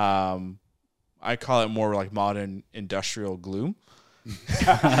 I call it more like modern industrial gloom,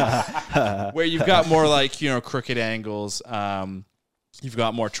 where you've got more like, crooked angles. You've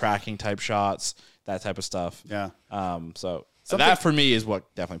got more tracking type shots, that type of stuff. Yeah. So Something- that for me is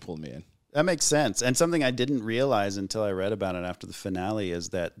what definitely pulled me in. That makes sense. And something I didn't realize until I read about it after the finale is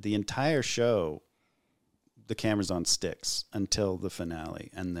that the entire show, the camera's on sticks until the finale,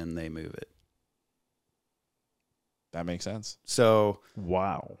 and then they move it. That makes sense. So,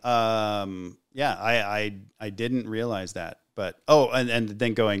 Wow. yeah, I didn't realize that. But, and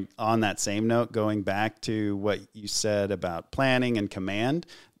then going on that same note, going back to what you said about planning and command,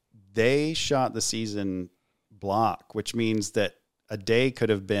 they shot the season block, which means that a day could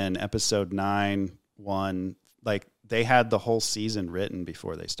have been episode 9, 1. Like, they had the whole season written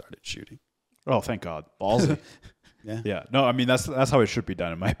before they started shooting. Oh, thank God. Ballsy. Yeah. Yeah. No, I mean that's how it should be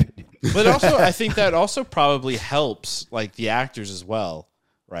done in my opinion. But also, I think that also probably helps like the actors as well,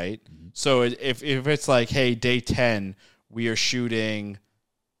 right? So if it's like, hey, day 10, we are shooting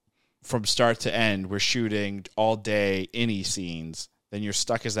from start to end, we're shooting all day any scenes, then you're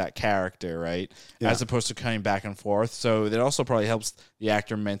stuck as that character, right? Yeah. As opposed to cutting back and forth. So that also probably helps the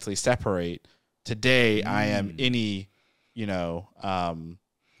actor mentally separate. Today, I am any,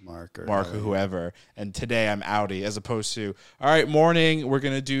 Mark or whoever, and today I'm outie, as opposed to, all right, morning, we're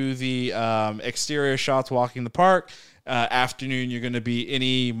going to do the exterior shots walking the park. Afternoon, you're going to be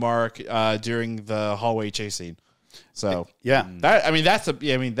any Mark during the hallway chase scene. So Yeah.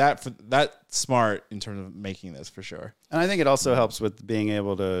 that's smart in terms of making this for sure. And I think it also helps with being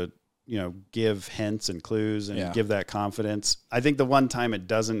able to, give hints and clues and Yeah. give that confidence. I think the one time it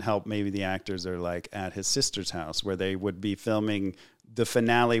doesn't help, maybe the actors are like at his sister's house where they would be filming the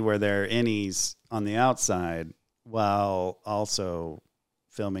finale where they're innies on the outside while also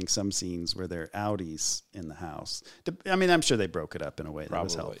filming some scenes where they're outies in the house. I mean, I'm sure they broke it up in a way that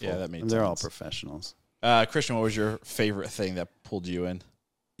was Probably. helpful. Yeah, that made And they're all sense. professionals. Christian, what was your favorite thing that pulled you in?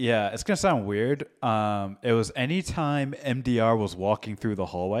 Yeah, it's gonna sound weird. It was anytime MDR was walking through the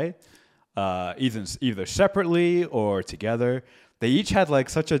hallway, either separately or together. They each had like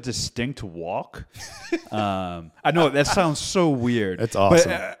such a distinct walk. I know that sounds so weird. It's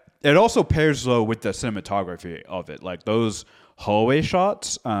awesome. But it also pairs though with the cinematography of it. Like those hallway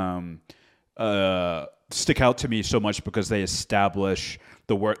shots stick out to me so much because they establish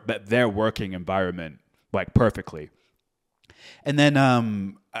their working environment like perfectly. And then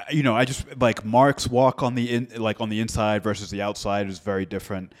I just like Mark's walk on the inside versus the outside is very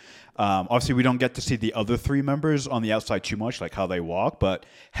different. Obviously, we don't get to see the other three members on the outside too much, like how they walk. But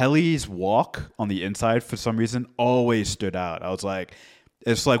Helly's walk on the inside, for some reason, always stood out. I was like,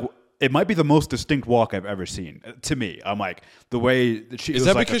 it's like it might be the most distinct walk I've ever seen. To me, I'm like the way that she Is was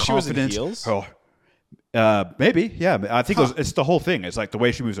that like because a she was in confidence. heels? Maybe, yeah. I think it's the whole thing. It's like the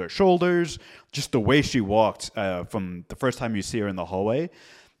way she moves her shoulders, just the way she walked from the first time you see her in the hallway.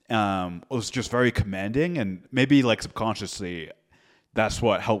 Was just very commanding, and maybe like subconsciously, that's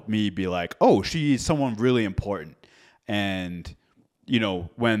what helped me be like, oh, she's someone really important. And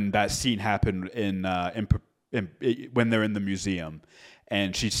when that scene happened when they're in the museum,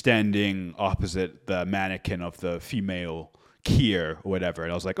 and she's standing opposite the mannequin of the female Kier or whatever,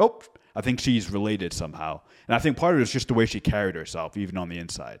 and I was like, oh, I think she's related somehow. And I think part of it is just the way she carried herself, even on the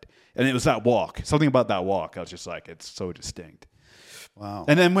inside. And it was that walk. Something about that walk, I was just like, it's so distinct. Wow.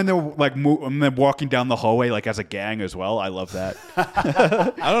 And then when they're like when they're walking down the hallway like as a gang as well, I love that.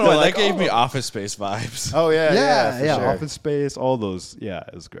 I don't know. That gave me Office Space vibes. Oh yeah, for sure. Office Space, all those. Yeah,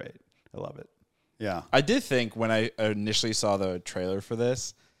 it was great. I love it. Yeah. I did think when I initially saw the trailer for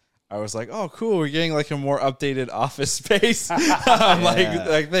this, I was like, "Oh, cool! We're getting like a more updated Office Space."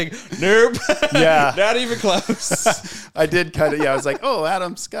 I think, nope, Yeah. not even close. I did kind of. Yeah, I was like, oh,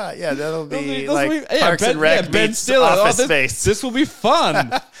 Adam Scott. Yeah, that'll be like Parks Ben, and Rec Ben meets Stiller. Office this, Space. This will be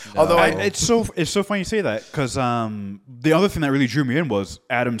fun. Although It's so funny you say that because the other thing that really drew me in was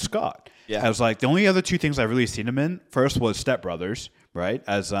Adam Scott. Yeah. I was like, the only other two things I really seen him in first was Step Brothers, right?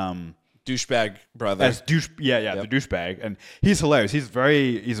 As Douchebag brother. the douchebag, and he's hilarious. He's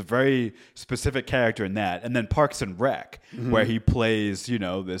a very specific character in that. And then Parks and Rec, where he plays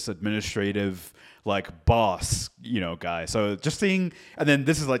this administrative like boss guy. So just seeing, and then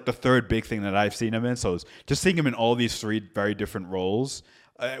this is like the third big thing that I've seen him in. So it's just seeing him in all these three very different roles,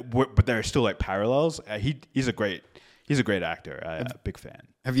 but there are still like parallels. He's a great actor. Big fan.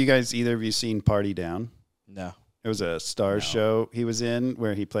 Have you guys either of you seen Party Down? No. It was a Starz show he was in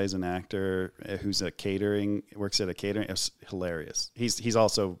where he plays an actor who's works at a catering. It was hilarious. He's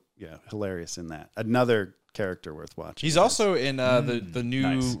also hilarious in that. Another character worth watching. He's also in the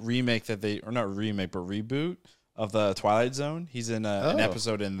new remake or not remake, but reboot of the Twilight Zone. He's in an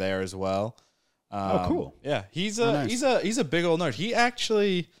episode in there as well. Cool. Yeah, he's nice. he's a big old nerd. He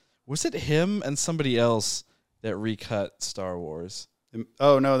actually was it him and somebody else that recut Star Wars.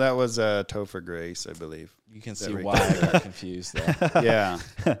 Oh no, that was Topher Grace, I believe. You can see why I got confused there. Yeah,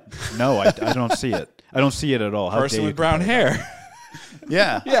 No, I don't see it. I don't see it at all. How Person dare with you brown compare hair.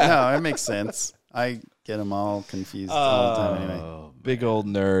 yeah. Yeah. No, it makes sense. I get them all confused all the time. Anyway, Oh, Big old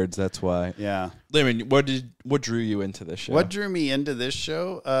nerds. That's why. yeah. Lemon, what drew you into this show? What drew me into this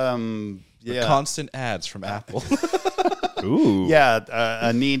show? The constant ads from Apple. Ooh. Yeah,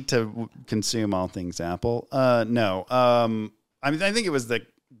 a need to consume all things Apple. No, I mean, I think it was the fact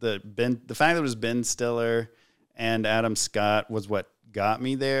that it was Ben Stiller and Adam Scott was what got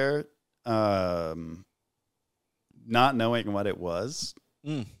me there. Not knowing what it was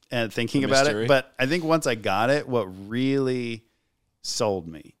and thinking about mystery. it, but I think once I got it, what really sold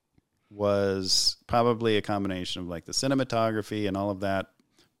me was probably a combination of like the cinematography and all of that.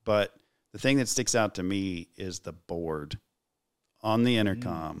 But the thing that sticks out to me is the board on the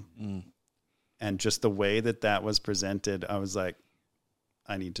intercom. And just the way that was presented, I was like,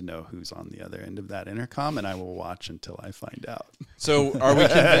 I need to know who's on the other end of that intercom, and I will watch until I find out. So are we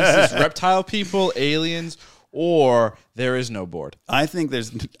convinced it's reptile people, aliens, or there is no board? I think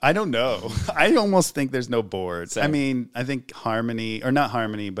I don't know. I almost think there's no board. Same. I mean, I think Harmony, or not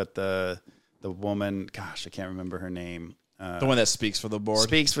Harmony, but the woman, gosh, I can't remember her name. The one that speaks for the board?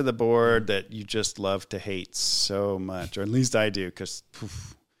 Speaks for the board that you just love to hate so much, or at least I do, because...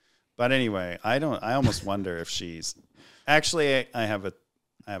 But anyway, I almost wonder if she's actually. I have a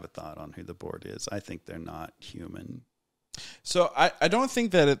thought on who the board is. I think they're not human. So I don't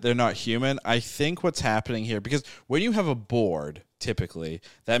think that they're not human. I think what's happening here, because when you have a board, typically,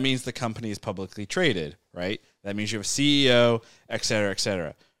 that means the company is publicly traded, right? That means you have a CEO, et cetera, et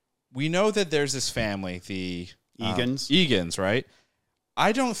cetera. We know that there's this family, the Egans, right?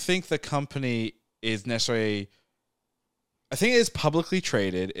 I don't think the company is necessarily... I think it is publicly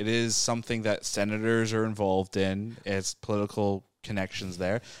traded. It is something that senators are involved in as political connections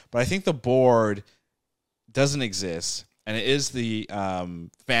there. But I think the board doesn't exist, and it is the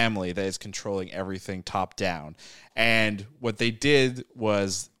family that is controlling everything top down. And what they did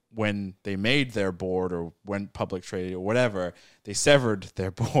was, when they made their board or went public trading or whatever, they severed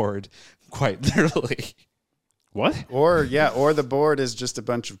their board quite literally. What? Or the board is just a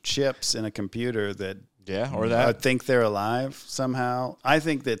bunch of chips in a computer that Or that. think they're alive somehow. I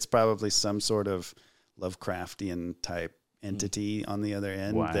think that's probably some sort of Lovecraftian type entity on the other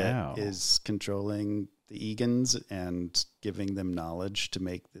end Wow. that is controlling the Egans and giving them knowledge to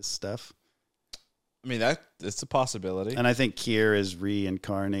make this stuff. I mean, it's a possibility. And I think Kier is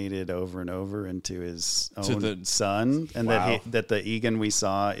reincarnated over and over into his To own the- son, and Wow. that the Egan we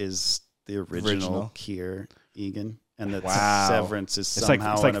saw is the original Original. Kier Egan, and that Wow. Severance is It's like-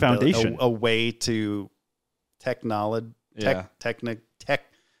 somehow it's like Foundation. a way to tech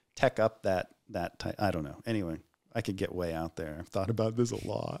up that type. I don't know. Anyway, I could get way out there. I've thought about this a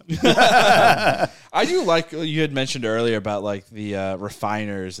lot. I do like you had mentioned earlier about like the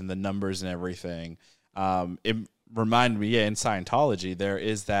refiners and the numbers and everything. It reminded me, in Scientology, there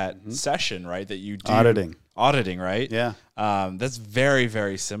is that session, right, that you do auditing, right? Yeah. That's very,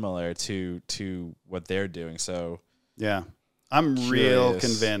 very similar to what they're doing. So Yeah. I'm real Curious.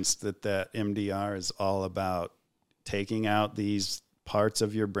 convinced that MDR is all about taking out these parts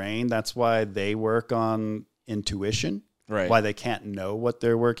of your brain. That's why they work on intuition, right. why they can't know what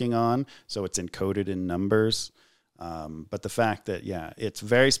they're working on. So it's encoded in numbers. But the fact that, it's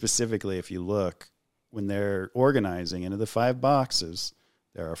very specifically, if you look, when they're organizing into the 5 boxes,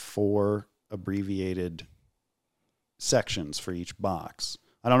 there are 4 abbreviated sections for each box.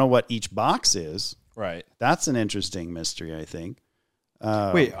 I don't know what each box is. Right. That's an interesting mystery, I think.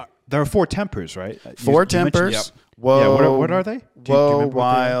 Wait, there are 4 tempers, right? 4 You mentioned- tempers. Yep. Whoa, Yeah, what are they? Do you Whoa, remember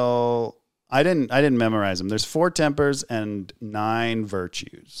what they are? while I didn't memorize them. There's 4 tempers and 9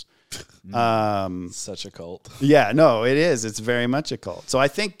 virtues. Such a cult. Yeah, no, it is. It's very much a cult. So I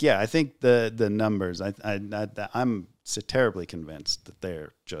think the numbers. I'm so terribly convinced that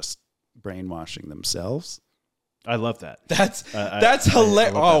they're just brainwashing themselves. I love that. That's I hilarious. love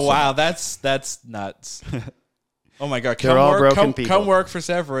that Oh so wow, that's nuts. Oh my god, They're all broken people. Come work for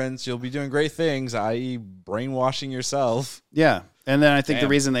Severance. You'll be doing great things, i.e., brainwashing yourself. Yeah. And then I think Damn. the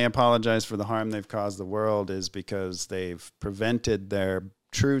reason they apologize for the harm they've caused the world is because they've prevented their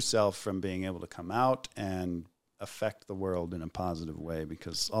true self from being able to come out and affect the world in a positive way,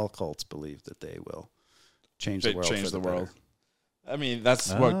 because all cults believe that they will change the world. Change for the better. world. I mean,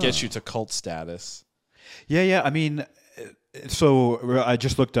 that's what gets you to cult status. Yeah. I mean, so I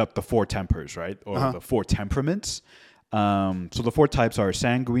just looked up the 4 tempers, right? Or the 4 temperaments. So the 4 types are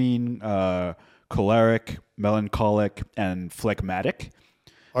sanguine, choleric, melancholic, and phlegmatic.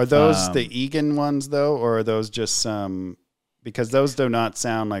 Are those the Egan ones, though, or are those just some... Because those do not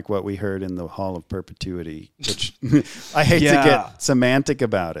sound like what we heard in the Hall of Perpetuity, which I hate to get semantic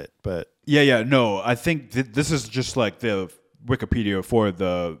about it, but... Yeah. No, I think this is just like the Wikipedia for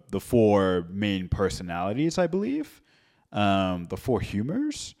the 4 main personalities, I believe. The 4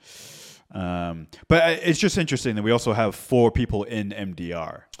 humors. But it's just interesting that we also have 4 people in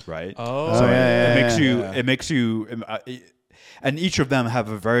MDR, right? Oh, So yeah, it makes you, and each of them have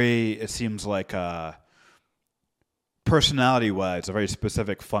a very, it seems like, personality-wise, a very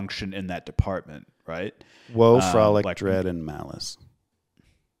specific function in that department, right? Woe, frolic, like- dread, and malice.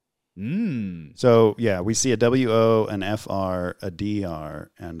 Mm. So, yeah, we see a WO, an FR, a DR,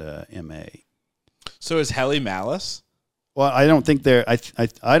 and a MA. So is Helly Malice? Well, I don't think they're...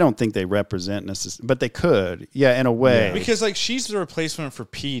 I don't think they represent necessarily... But they could. Yeah, in a way. Because like she's the replacement for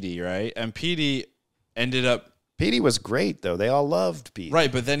Petey, right? And Petey ended up Petey was great, though. They all loved Petey.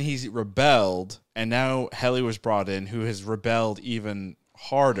 right, but then he rebelled, and now Helly was brought in, who has rebelled even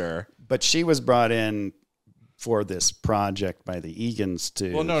harder. But she was brought in for this project by the Egans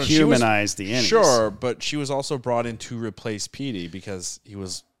to Well, no, humanize the enemies. Sure, but she was also brought in to replace Petey because he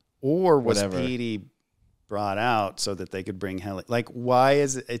was Or was Whatever. Petey brought out so that they could bring Helly? Like, why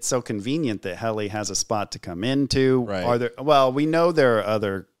is it's so convenient that Helly has a spot to come into? Right. Are there? Well, we know there are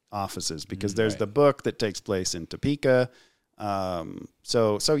other offices because there's Right. the book that takes place in Topeka.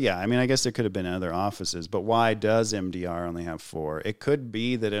 So yeah, I mean, I guess there could have been other offices, but why does MDR only have 4? It could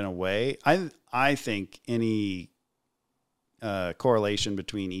be that in a way, I think any correlation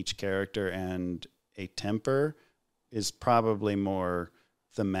between each character and a temper is probably more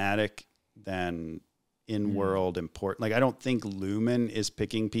thematic than in-world important. Like, I don't think Lumen is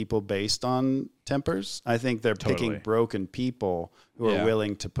picking people based on tempers. I think they're Totally. picking broken people who Yeah. are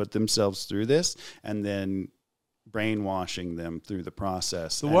willing to put themselves through this and then brainwashing them through the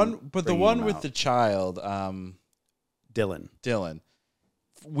process. the and one, but the bringing one them with out. the child. Dylan. Dylan.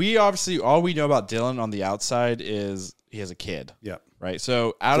 We obviously, all we know about Dylan on the outside is he has a kid. Yep. Right?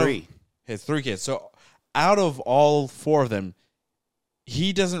 So Three. He has 3 kids. So out of all 4 of them,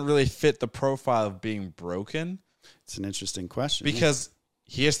 he doesn't really fit the profile of being broken It's an interesting question. because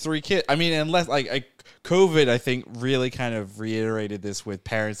he has 3 kids. I mean, unless COVID, I think, really kind of reiterated this with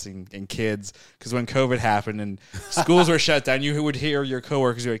parents and kids. Because when COVID happened and schools were shut down, you would hear your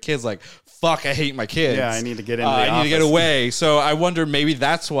coworkers who had kids like, "Fuck, I hate my kids. Yeah, I need to get into the I need to get office." away." So I wonder maybe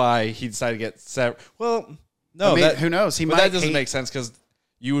that's why he decided to get set. Well, no, I mean, who knows? He but might that doesn't hate- make sense because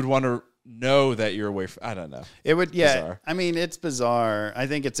you would want to know that you're away from. I don't know. It would, yeah. Bizarre. I mean, it's bizarre. I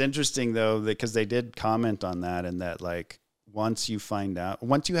think it's interesting though, because they did comment on that, and that like once you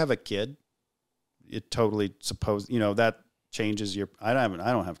have a kid, it totally that changes your. I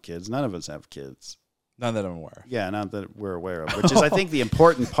don't have kids. None of us have kids. None that I'm aware. Yeah, not that we're aware of. Which is, I think, the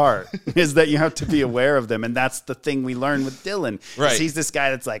important part is that you have to be aware of them, and that's the thing we learn with Dylan. Right. He's this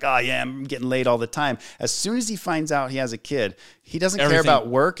guy that's like, oh yeah, I'm getting laid all the time. As soon as he finds out he has a kid, he doesn't care Everything- about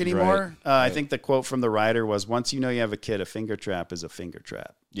work anymore. Right, I think the quote from the writer was, "Once you know you have a kid, a finger trap is a finger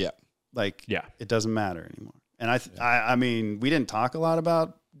trap. Yeah. Like, Yeah. it doesn't matter anymore." And I mean, we didn't talk a lot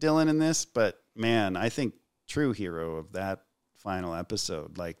about Dylan in this, but man, I think true hero of that final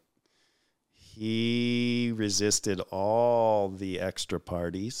episode, like, he resisted all the extra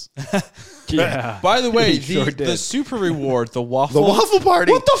parties. Yeah. By the way, He sure the did. super reward, the waffle. The waffle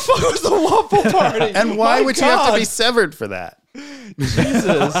party. What the fuck was the waffle party? And why My would you have to be God. severed for that?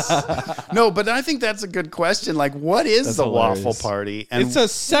 Jesus? No, but I think that's a good question. Like, what is That's the hilarious. waffle party? And It's a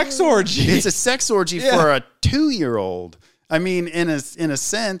sex orgy. it's a sex orgy Yeah. for a 2-year-old. I mean, in a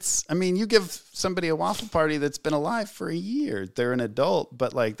sense, I mean, you give somebody a waffle party that's been alive for a year. They're an adult,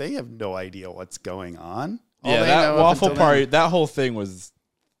 but like they have no idea what's going on. All Yeah, they that know up waffle until then- party, that whole thing was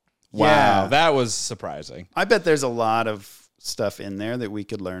wow. Yeah. That was surprising. I bet there's a lot of stuff in there that we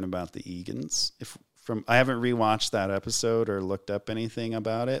could learn about the Egans. I haven't rewatched that episode or looked up anything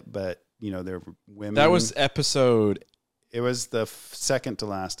about it, but there were women. That was episode It was the second to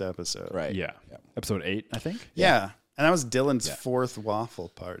last episode. right. Yeah. Episode 8, I think. Yeah. And that was Dylan's 4th waffle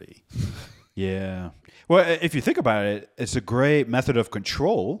party. Yeah. Well, if you think about it, it's a great method of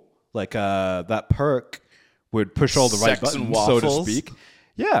control. Like that perk would push all the right Sex and buttons, so to waffles. speak.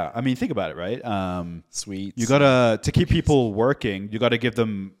 Yeah. I mean, think about it, right? Sweet. You gotta, to keep people working, you gotta give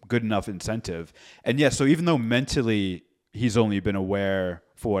them good enough incentive. And yeah, so even though mentally he's only been aware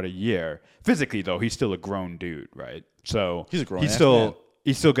for a year, physically though, he's still a grown dude, right? So He's a grown he's ass still man.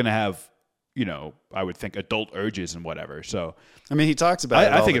 he's still gonna have, I would think adult urges and whatever. So I mean, he talks about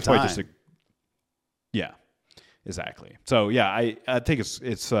it I all think the it's probably time. just yeah, exactly. So yeah, I think it's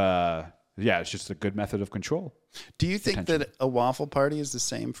just a good method of control. Do you think that a waffle party is the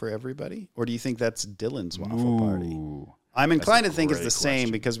same for everybody? Or do you think that's Dylan's waffle party? Ooh. I'm inclined to think it's great the same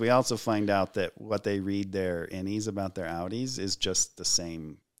question. because we also find out that what they read their innies about their outies is just the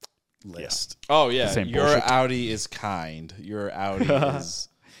same list. Oh yeah. same Your bullshit. Audi is kind. Your Audi is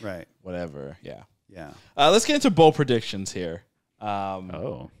Right. whatever. Yeah. Yeah. Let's get into bold predictions here.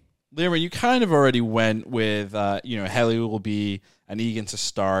 Oh. Lyra, you kind of already went with, Helly will be an Egan to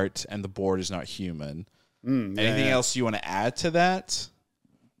start, and the board is not human. Anything yeah. else you want to add to that?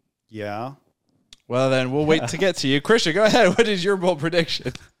 Yeah. Well, then we'll wait to get to you. Christian, go ahead. What is your bold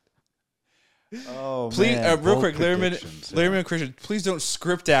prediction? Oh, Please, real quick, Larry and Christian, please don't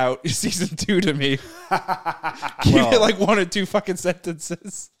script out season 2 to me. Keep it like 1 or 2 fucking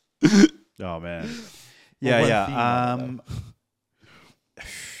sentences. Oh man. one Yeah. theme,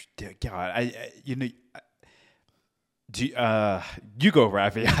 Dear God, you go,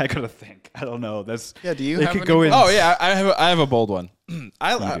 Ravi. I gotta think. I don't know. That's Yeah, do you it have could any go in. Oh yeah, I have a bold one.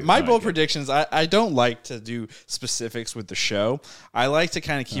 My do. bold Okay. predictions. I don't like to do specifics with the show. I like to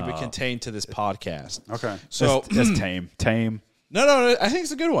kind of keep it contained to this podcast. Okay. So That's tame. Tame. no. I think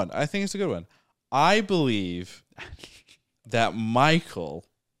it's a good one. I believe that Michael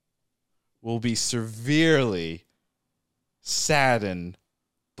will be severely saddened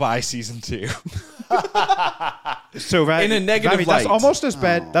by season 2. So In a negative Ravi, that's light. almost as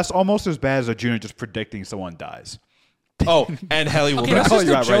bad. That's almost as bad as a junior just predicting someone dies. Oh, and Helly will Okay, die. that's call just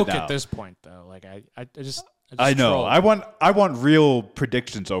you a out right joke now. at this point, though. Like I just I know. troll. I want real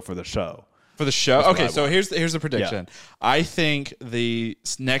predictions though for the show. For the show? what Okay, I so want. here's the prediction. I think the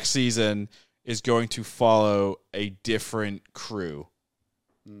next season is going to follow a different crew.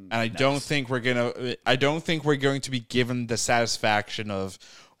 And I don't think we're going to be given the satisfaction of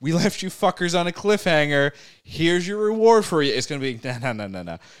we left you fuckers on a cliffhanger. Here's your reward for you. It's going to be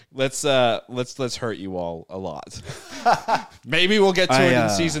no. Let's hurt you all a lot. Maybe we'll get to it in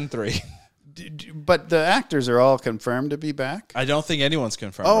season 3. But the actors are all confirmed to be back. I don't think anyone's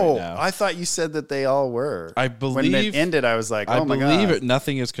confirmed Oh, right now. I thought you said that they all were. I when it believe- ended, I was like, I oh my believe god. it.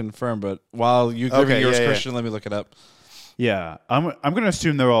 Nothing is confirmed, but while you giving Okay, yours, yeah, yeah. Christian, let me look it up. Yeah, I'm going to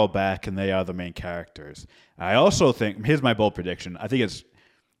assume they're all back and they are the main characters. I also think, here's my bold prediction. I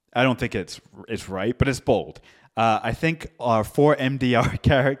don't think it's right, but it's bold. I think our 4 MDR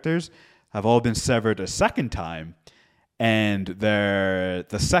characters have all been severed a second time, and they're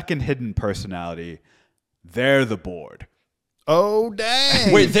the second hidden personality. They're the board. Oh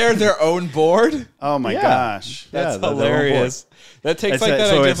dang! Wait, they're their own board? Oh my Yeah. gosh! That's they're their own hilarious. That takes It's like a- that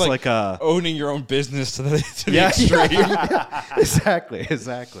so idea it's of like a- owning your own business to the Yeah, extreme.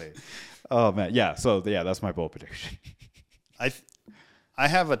 exactly. Oh man, yeah. So yeah, that's my bold prediction. I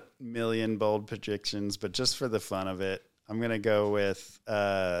have a million bold predictions, but just for the fun of it, I'm gonna go with.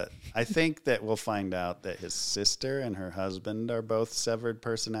 I think that we'll find out that his sister and her husband are both severed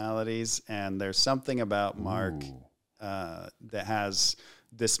personalities, and there's something about Mark that has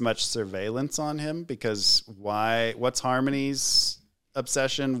this much surveillance on him. Because why? What's Harmony's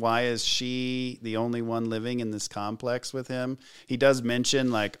obsession? Why is she the only one living in this complex with him? He does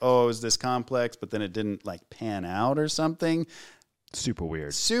mention like, oh, is this complex, but then it didn't like pan out or something. Super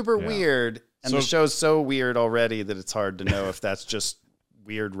weird. Super weird. And the So- show's so weird already that it's hard to know if that's just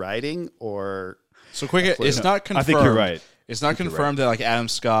weird writing or So quick, it's not confirmed. I think you're right. It's not confirmed that like Adam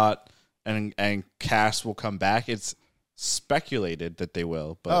Scott and cast will come back. It's speculated that they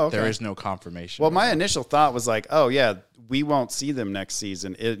will, but Oh, okay. there is no confirmation. Well, my initial thought was like, oh yeah, we won't see them next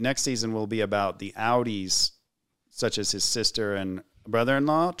season. Next season will be about the outies, such as his sister and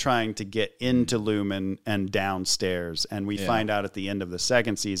brother-in-law, trying to get into Lumen and downstairs. And we find out at the end of the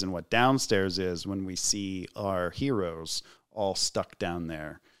second season what downstairs is when we see our heroes all stuck down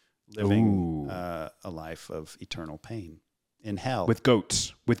there, living a life of eternal pain in hell. With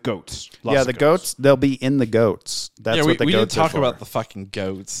goats. Lots yeah, of the goats, they'll be in the goats. That's yeah, what the we didn't goats talk are for. about the fucking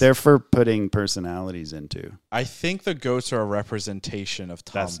goats. They're for putting personalities into. I think the goats are a representation of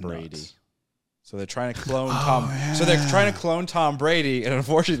Tom That's Brady. nuts. So they're trying to clone Tom. So they're trying to clone Tom Brady, and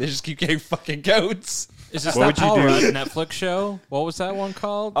unfortunately, they just keep getting fucking goats. Is this What that would you Paul do? Rudd Netflix show? What was that one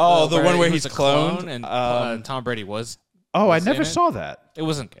called? Oh, the one where he he's was a clone cloned? and Tom Brady was. Oh, I was never in it? saw that. It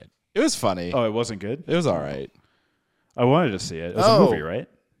wasn't good. It was funny. Oh, it wasn't good? It was all right. I wanted to see it. It was Oh. a movie, right?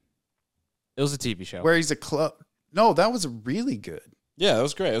 It was a TV show. Where he's a No, that was really good. Yeah, it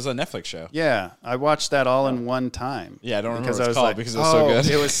was great. It was a Netflix show. Yeah, I watched that all in one time. Yeah, I don't remember because what I it's was called like, because it was so good.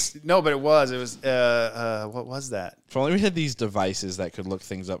 It was no, but it was. It was. What was that? If only we had these devices that could look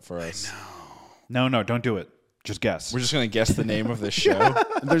things up for us. No, don't do it. Just guess. We're just gonna guess the name of this show.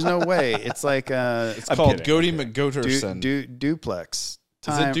 There's no way. It's like It's I'm called kidding, Goaty McGoterson. duplex.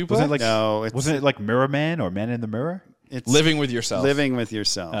 Is it duplex? Wasn't it like No, it's wasn't it like Mirror Man or Man in the Mirror? it's Living with yourself. living with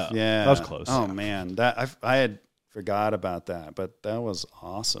yourself. Oh, yeah, that was close. Oh man, that I had forgot about that, but that was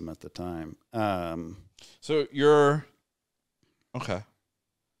awesome at the time. So you're okay.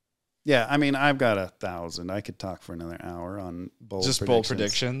 Yeah, I mean, I've got 1,000. I could talk for another hour on bold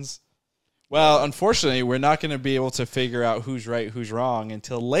Predictions. Well, unfortunately, we're not going to be able to figure out who's right, who's wrong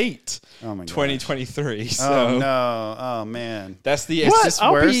until late Oh my god. 2023. So Oh no! Oh man. that's the Is this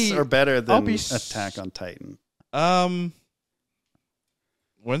I'll worse be- or better I'll than be Attack on Titan?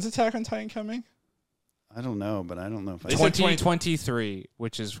 When's Attack on Titan coming? I don't know, but I don't know if I. They said 2023,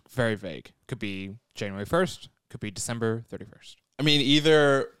 which is very vague. Could be January 1st. Could be December 31st. I mean,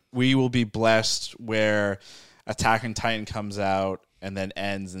 either we will be blessed where Attack on Titan comes out and then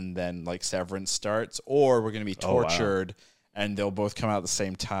ends and then like Severance starts, or we're going to be Oh, wow. tortured and they'll both come out at the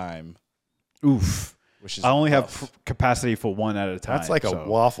same time, Oof. which is I only rough. have capacity for one at a time. That's like a so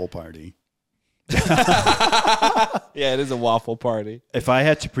waffle party. Yeah, it is a waffle party. If I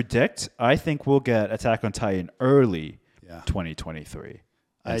had to predict, I think we'll get Attack on Titan early Yeah, 2023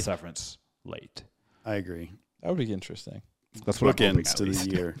 and I- Severance late. I agree. That would be interesting. That's what I'm hoping Bookends at to least.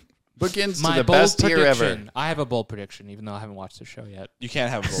 the year. Bookends My to the bold best year ever. prediction. I have a bold prediction, even though I haven't watched the show yet. You can't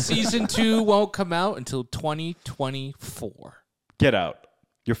have both. Season 2 won't come out until 2024. Get out.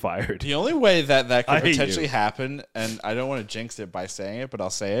 You're fired. The only way that I could hate potentially you. happen, and I don't want to jinx it by saying it, but I'll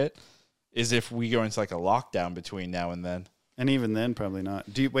say it, is if we go into like a lockdown between now and then. And even then, probably not.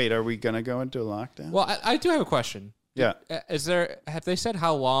 Wait, are we gonna go into a lockdown? Well, I do have a question. Yeah. Have they said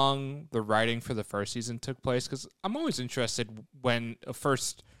how long the writing for the first season took place? Because I'm always interested when a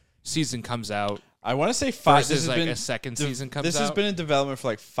first season comes out I want to say 5. versus This has like been a second season comes This out. has been in development for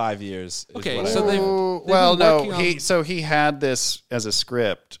like 5 years. is Okay, what I so heard. they've Ooh, been well, no. working on- He had this as a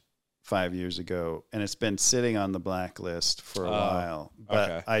script 5 years ago, and it's been sitting on the blacklist for a while. But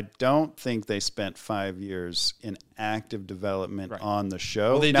okay. I don't think they spent 5 years in active development on the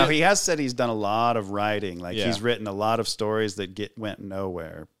show. Well, now, did- he has said he's done a lot of writing. Like, Yeah. he's written a lot of stories that went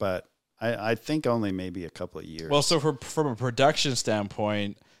nowhere. But I think only maybe a couple of years. Well, so from a production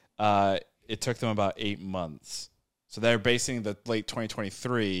standpoint, it took them about 8 months. So they're basing the late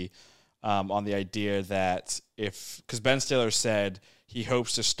 2023 on the idea that because Ben Stiller said he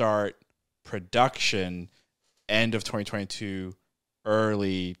hopes to start production end of 2022,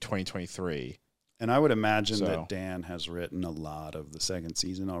 early 2023. And I would imagine So- that Dan has written a lot of the second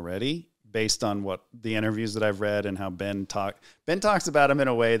season already, based on what the interviews that I've read and how Ben talks about him in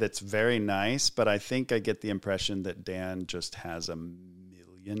a way that's very nice. But I think I get the impression that Dan just has a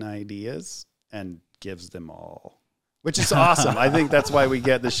million ideas and gives them all, which is awesome. I think that's why we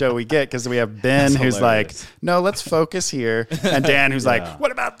get the show we get, because we have Ben who's hilarious. like, no, let's focus here, and Dan who's like,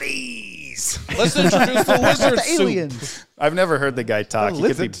 what about these? Let's introduce the lizard soup. I've never heard the guy talk. The He could be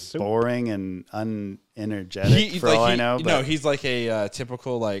lizard soup. boring and unenergetic for all I know. But No, he's like a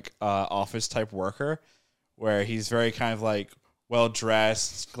typical like office type worker, where he's very kind of like well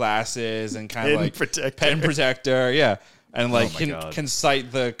dressed, glasses, and kind of Pen like protector. pen protector, yeah, and like my God. can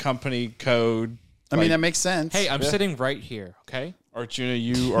cite the company code. I mean, that makes sense. Hey, I'm sitting right here. Okay. Arjuna,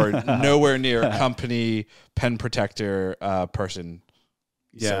 you are nowhere near a company pen protector person.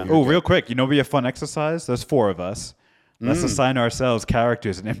 yeah. Oh, real quick, you know, be a fun exercise. There's 4 of us. Let's assign ourselves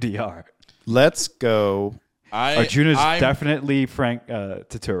characters in MDR. Let's go. Arjuna's I'm- definitely Frank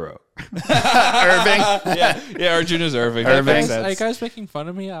Turturro. Irving. yeah, Arjuna's Irving. Irving. That makes Are you sense. guys making fun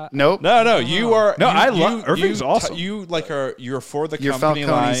of me? Nope. No, you are. No, you- I love- you- Irving's you awesome. You like you're for the You're company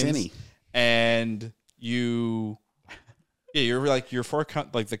Falcone's lines, innie. and you're for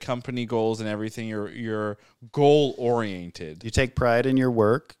like the company goals and everything. You're goal oriented. You take pride in your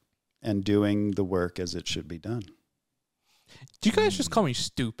work and doing the work as it should be done. Do you guys just call me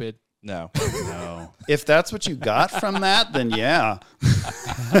stupid? No, No. If that's what you got from that, then yeah.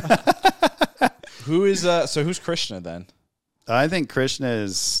 who is so who's Krishna then? I think Krishna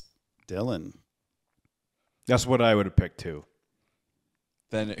is Dylan. That's what I would have picked too.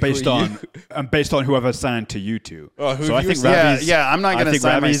 Then who Based are on you? based on whoever signed to you two. Oh, who so have I you think assigned? Yeah, I'm not I going to think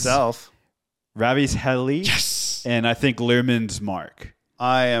sign Ravi's- myself. Ravi's Heli. Yes. And I think Learman's Mark.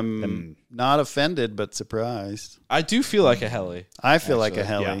 I am not offended, but surprised. I do feel like a heli. I feel like a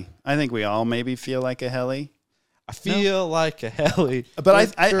Actually, heli. yeah. I think we all maybe feel like a heli. I feel like a heli.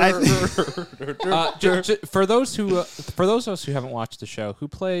 But For those of us who haven't watched the show, who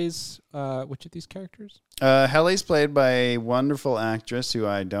plays which of these characters? Heli's played by a wonderful actress who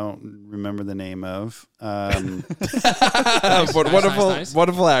I don't remember the name of. Wonderful,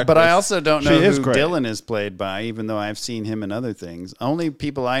 wonderful actor. But I also don't know She is who great. Dylan is played by, even though I've seen him in other things. Only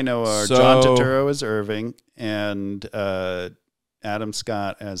people I know are So- John Turturro as Irving and Adam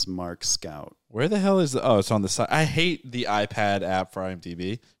Scott as Mark Scout. Where the hell is it's on the side. I hate the iPad app for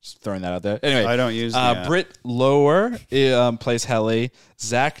IMDb. Just throwing that out there. Anyway, I don't use the app. Britt Lower plays Helly.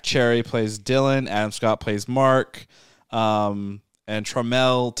 Zach Cherry plays Dylan. Adam Scott plays Mark. And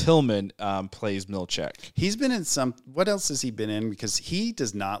Trammell Tillman plays Milchek. He's been in some. What else has he been in? Because he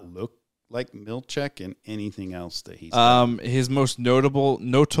does not look like Milchek in anything else that he's done. His most notable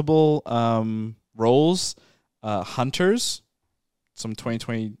roles, Hunters, some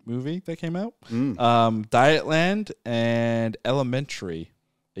 2020 movie that came out, Dietland, and Elementary,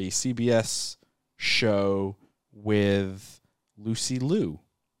 a CBS show with Lucy Liu.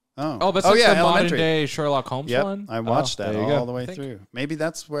 Oh, that's like yeah, the modern Elementary. day Sherlock Holmes Yep, one. I watched that there you all go. the way I think- through. Maybe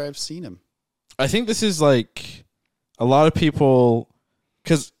that's where I've seen him. I think this is like a lot of people,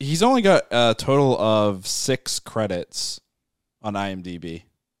 because he's only got a total of 6 credits on IMDb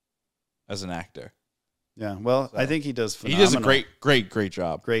as an actor. Yeah, well, I think he does He phenomenal. does a great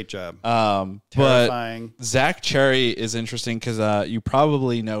job. Great job. But Terrifying. Zach Cherry is interesting because you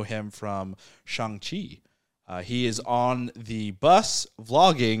probably know him from Shang-Chi. He is on the bus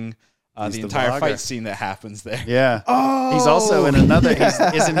vlogging He's the the entire vlogger. fight scene that happens there. Yeah. Oh, He's also in another.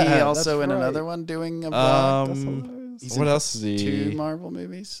 yeah, Isn't he that's also in right. another one doing a vlog? He's What in else is he 2 Marvel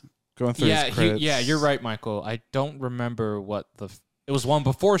movies. going through? Yeah, his credits? you're right, Michael. I don't remember what it was one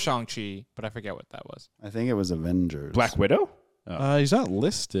before Shang-Chi, but I forget what that was. I think it was Avengers. Black Widow? He's not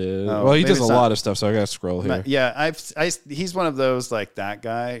listed. Oh, well, he maybe does a it's lot not- of stuff, so I gotta scroll here. Yeah, he's one of those like that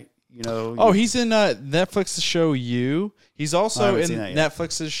guy. You know. Oh, he's in Netflix's show You. He's I also haven't in seen that yet.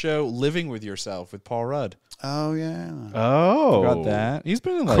 Netflix's show Living with Yourself with Paul Rudd. Oh yeah. Oh. Got that. He's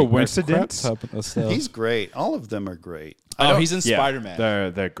been in like Coincidence? crap type of stuff. He's great. All of them are great. he's in Yeah, Spider-Man.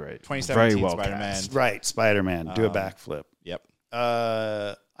 They're great. 2017 Very well Spider-Man. cast. Right, Spider-Man. Do a backflip. Yep.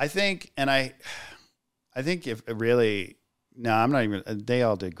 I I think, and I think if it really, no, I'm not even. They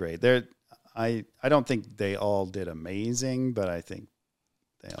all did great. I don't think they all did amazing, but I think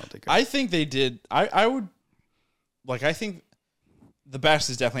they all did great. I think they did. I would like. I think the best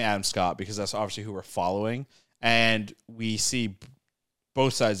is definitely Adam Scott because that's obviously who we're following, and we see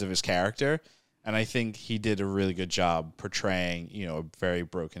both sides of his character. And I think he did a really good job portraying, a very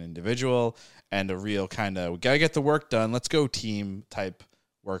broken individual and a real kind of, we got to get the work done. Let's go team type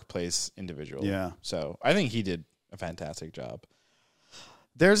workplace individual. Yeah. So I think he did a fantastic job.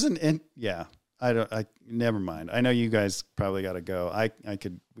 There's never mind. I know you guys probably got to go.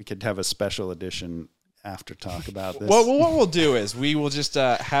 We could have a special edition after talk about this. Well, what we'll do is we will just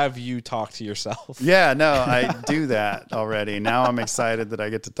have you talk to yourself. Yeah, no, I do that already. Now I'm excited that I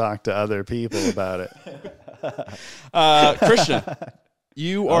get to talk to other people about it. Christian,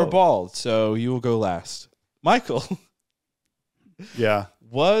 you are bald, so you will go last. Michael, Yeah,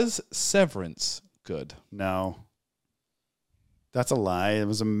 was Severance good? no. That's a lie. It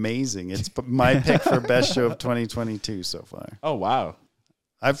was amazing. It's my pick for best show of 2022 so far. Oh, wow.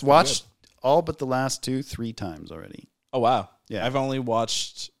 I've watched all but the last 3 times already. Oh, wow. Yeah. I've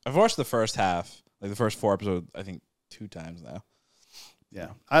watched the first half, like the first 4 episodes, I think 2 times now.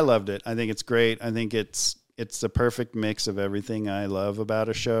 Yeah, I loved it. I think it's great. I think it's the perfect mix of everything I love about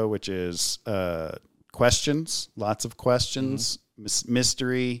a show, which is questions, lots of questions,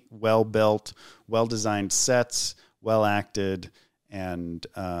 mystery, well built, well designed sets, well acted, and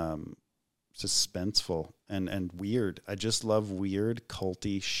suspenseful and weird. I just love weird,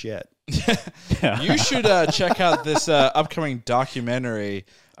 culty shit. You should check out this upcoming documentary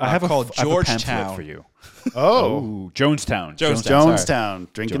I have called I have a pamphlet Georgetown. for you. Oh, Ooh, Jonestown.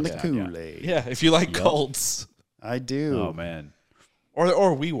 Jonestown, drinking the Jonestown, Kool-Aid. Yeah, if you like cults. I do. Oh man.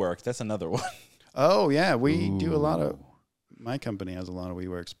 Or WeWork, that's another one. Oh, yeah, we do a lot of. My company has a lot of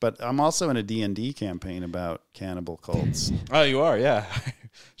WeWorks, but I'm also in a D&D campaign about cannibal cults. Oh, you are, yeah.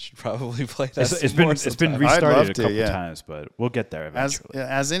 Should probably play that. It's more been sometime. I'd restarted love a to, couple yeah. times, but we'll get there eventually.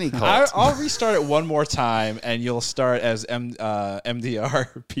 As any cult. I'll restart it one more time, and you'll start as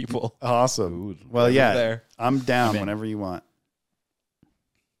MDR people. Awesome. Ooh, Well, yeah, there. I'm down I'm in. whenever you want.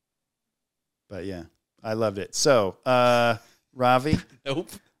 But yeah, I loved it. So, Ravi, Nope.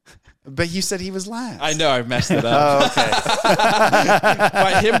 but you said he was last. I know, I messed it up. Oh, okay.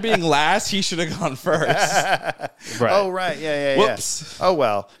 By him being last, he should have gone first. Right. Oh, right. Yeah. Whoops. Oh,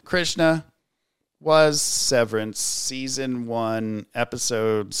 well. Krishna was Severance, season 1,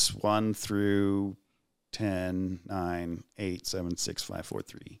 episodes 1 through 10, 9, 8, 7, 6, 5, 4,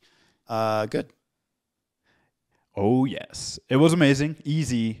 3. Good. Oh yes, it was amazing,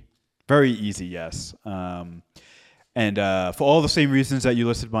 easy, very easy. Yes, and for all the same reasons that you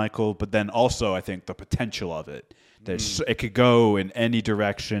listed, Michael. But then also, I think the potential of it. It could go in any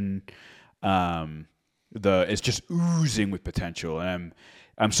direction. It's just oozing with potential, and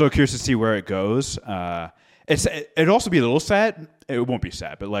I'm so curious to see where it goes. It'd also be a little sad. It won't be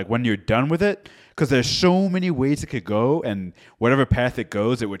sad, but like when you're done with it, because there's so many ways it could go, and whatever path it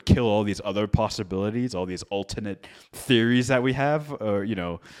goes, it would kill all these other possibilities, all these alternate theories that we have, or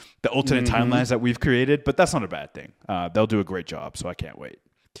the alternate timelines that we've created. But that's not a bad thing. They'll do a great job, so I can't wait.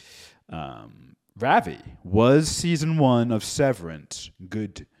 Ravi, was season 1 of Severance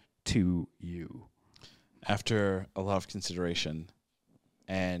good to you? After a lot of consideration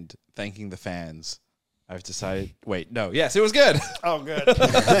and thanking the fans, I've decided. Wait, no. Yes, it was good. Oh, good.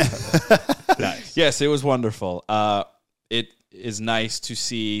 Nice. Yes, it was wonderful. It is nice to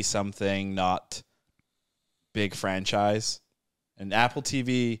see something not big franchise. And Apple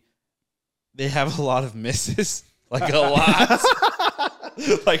TV, they have a lot of misses. Like a lot.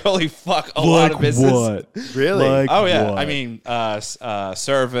 Like, holy fuck, a lot of misses. What? Really? Like Oh, yeah. what? I mean,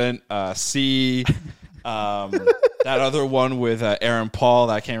 Servant, C, that other one with Aaron Paul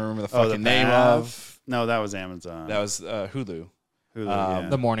that I can't remember the fucking name of. No, that was Amazon. That was Hulu. Hulu, yeah.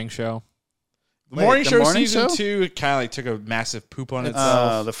 The morning show. The Wait, Morning the Show morning season show? 2 kind of like took a massive poop on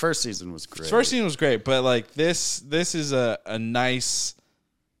itself. The first season was great. First season was great, but like this is a nice,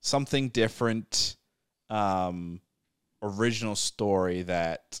 something different, original story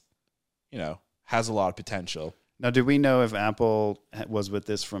that has a lot of potential. Now, do we know if Apple was with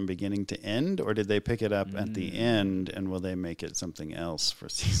this from beginning to end, or did they pick it up at the end, and will they make it something else for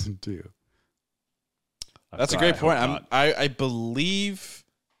season 2? That's a God, great I point. hope not. I believe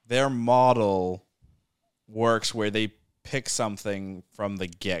their model works where they pick something from the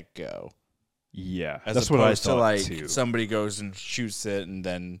get go. Yeah, As that's opposed what I to thought like too. somebody goes and shoots it and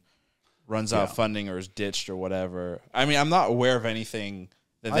then runs out of funding or is ditched or whatever. I mean, I'm not aware of anything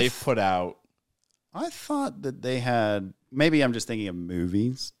that they've put out I thought that they had. Maybe I'm just thinking of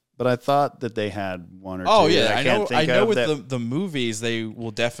movies, but I thought that they had one or two. Oh yeah, that I can't know. think I know of with that- the movies, they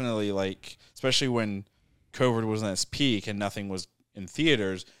will definitely like, especially when COVID was on its peak and nothing was in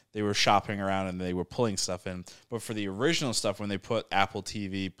theaters. They were shopping around and they were pulling stuff in. But for the original stuff, when they put Apple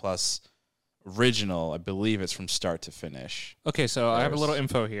TV Plus original, I believe it's from start to finish. Okay, so I have a little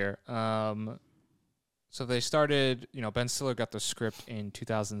There's- info here. So they started, Ben Stiller got the script in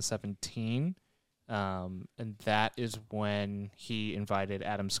 2017, and that is when he invited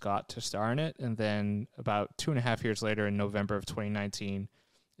Adam Scott to star in it. And then about 2.5 years later, in November of 2019,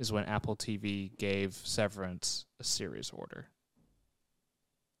 is when Apple TV gave Severance a series order.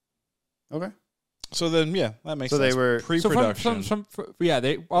 Okay. So then, yeah, that makes So they sense. were- So pre-production.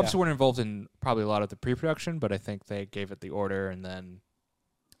 they obviously weren't involved in probably a lot of the pre-production, but I think they gave it the order, and then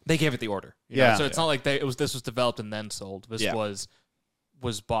they gave it the order. you know? Yeah. So it's not like this was developed and then sold. This Yeah. was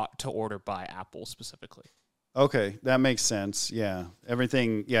bought to order by Apple specifically. Okay, that makes sense. Yeah,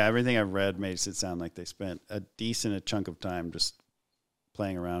 everything I've read makes it sound like they spent a decent chunk of time just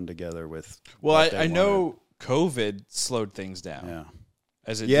playing around together with. Well, what they I know COVID slowed things down. wanted.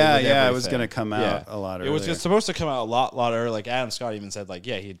 As it Yeah, did with it was everything. going to come out a lot earlier. It was just supposed to come out a lot earlier. Like Adam Scott even said, like,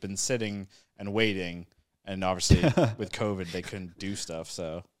 yeah, he'd been sitting and waiting, and obviously with COVID, they couldn't do stuff.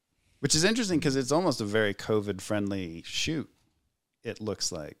 So Which is interesting because it's almost a very COVID-friendly shoot. It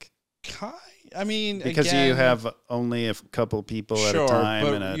looks like I mean, because again, you have only a couple people at sure, a time,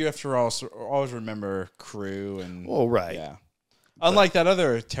 but and you have to also always remember crew and right, yeah. Unlike that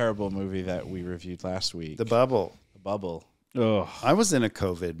other terrible movie that we reviewed last week, The Bubble. The Bubble. Ugh. I was in a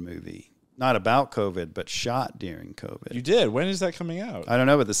COVID movie, not about COVID, but shot during COVID. You did. When is that coming out? I don't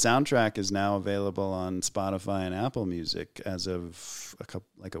know, but the soundtrack is now available on Spotify and Apple Music as of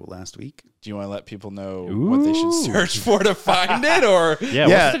last week. Do you want to let people know what they should search for to find it, or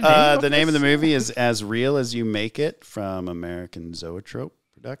Yeah. The name of the movie is As Real as You Make It from American Zoetrope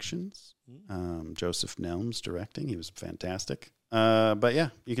Productions. Joseph Nelms directing. He was fantastic. But yeah,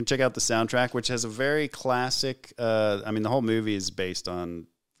 you can check out the soundtrack, which has a very classic. The whole movie is based on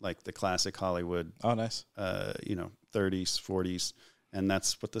like the classic Hollywood, oh, nice. 30s, 40s, and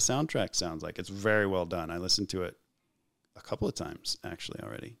that's what the soundtrack sounds like. It's very well done. I listened to it a couple of times actually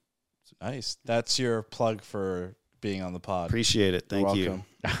already. Nice. That's your plug for being on the pod. Appreciate it. Thank you.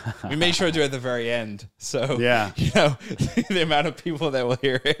 welcome. We made sure to do it at the very end. So, Yeah. the amount of people that will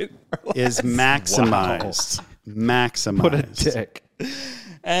hear it Is maximized. Maximized. What a dick.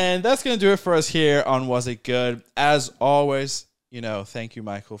 And that's going to do it for us here on Was It Good? As always, thank you,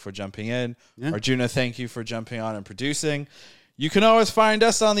 Michael, for jumping in. Yeah. Arjuna, thank you for jumping on and producing. You can always find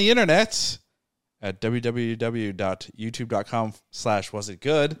us on the internet at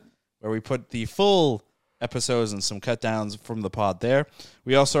www.youtube.com/wasitgood, where we put the full episodes and some cut downs from the pod there.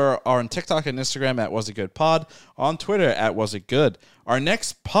 We also are on TikTok and Instagram at Was It Good Pod, on Twitter at Was It Good. Our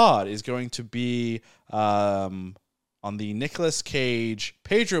next pod is going to be on the Nicolas Cage,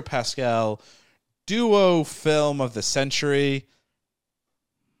 Pedro Pascal duo film of the century,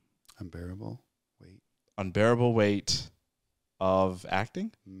 Unbearable weight. Unbearable Weight of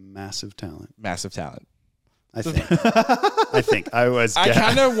Acting. Massive talent. Massive talent. I think. I was. I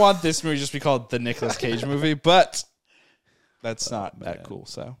kind of want this movie just to be called the Nicolas Cage movie, but that's not that cool.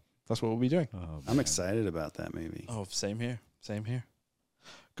 So that's what we'll be doing. I'm excited about that movie. Oh, same here. Same here.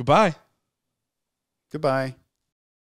 Goodbye. Goodbye.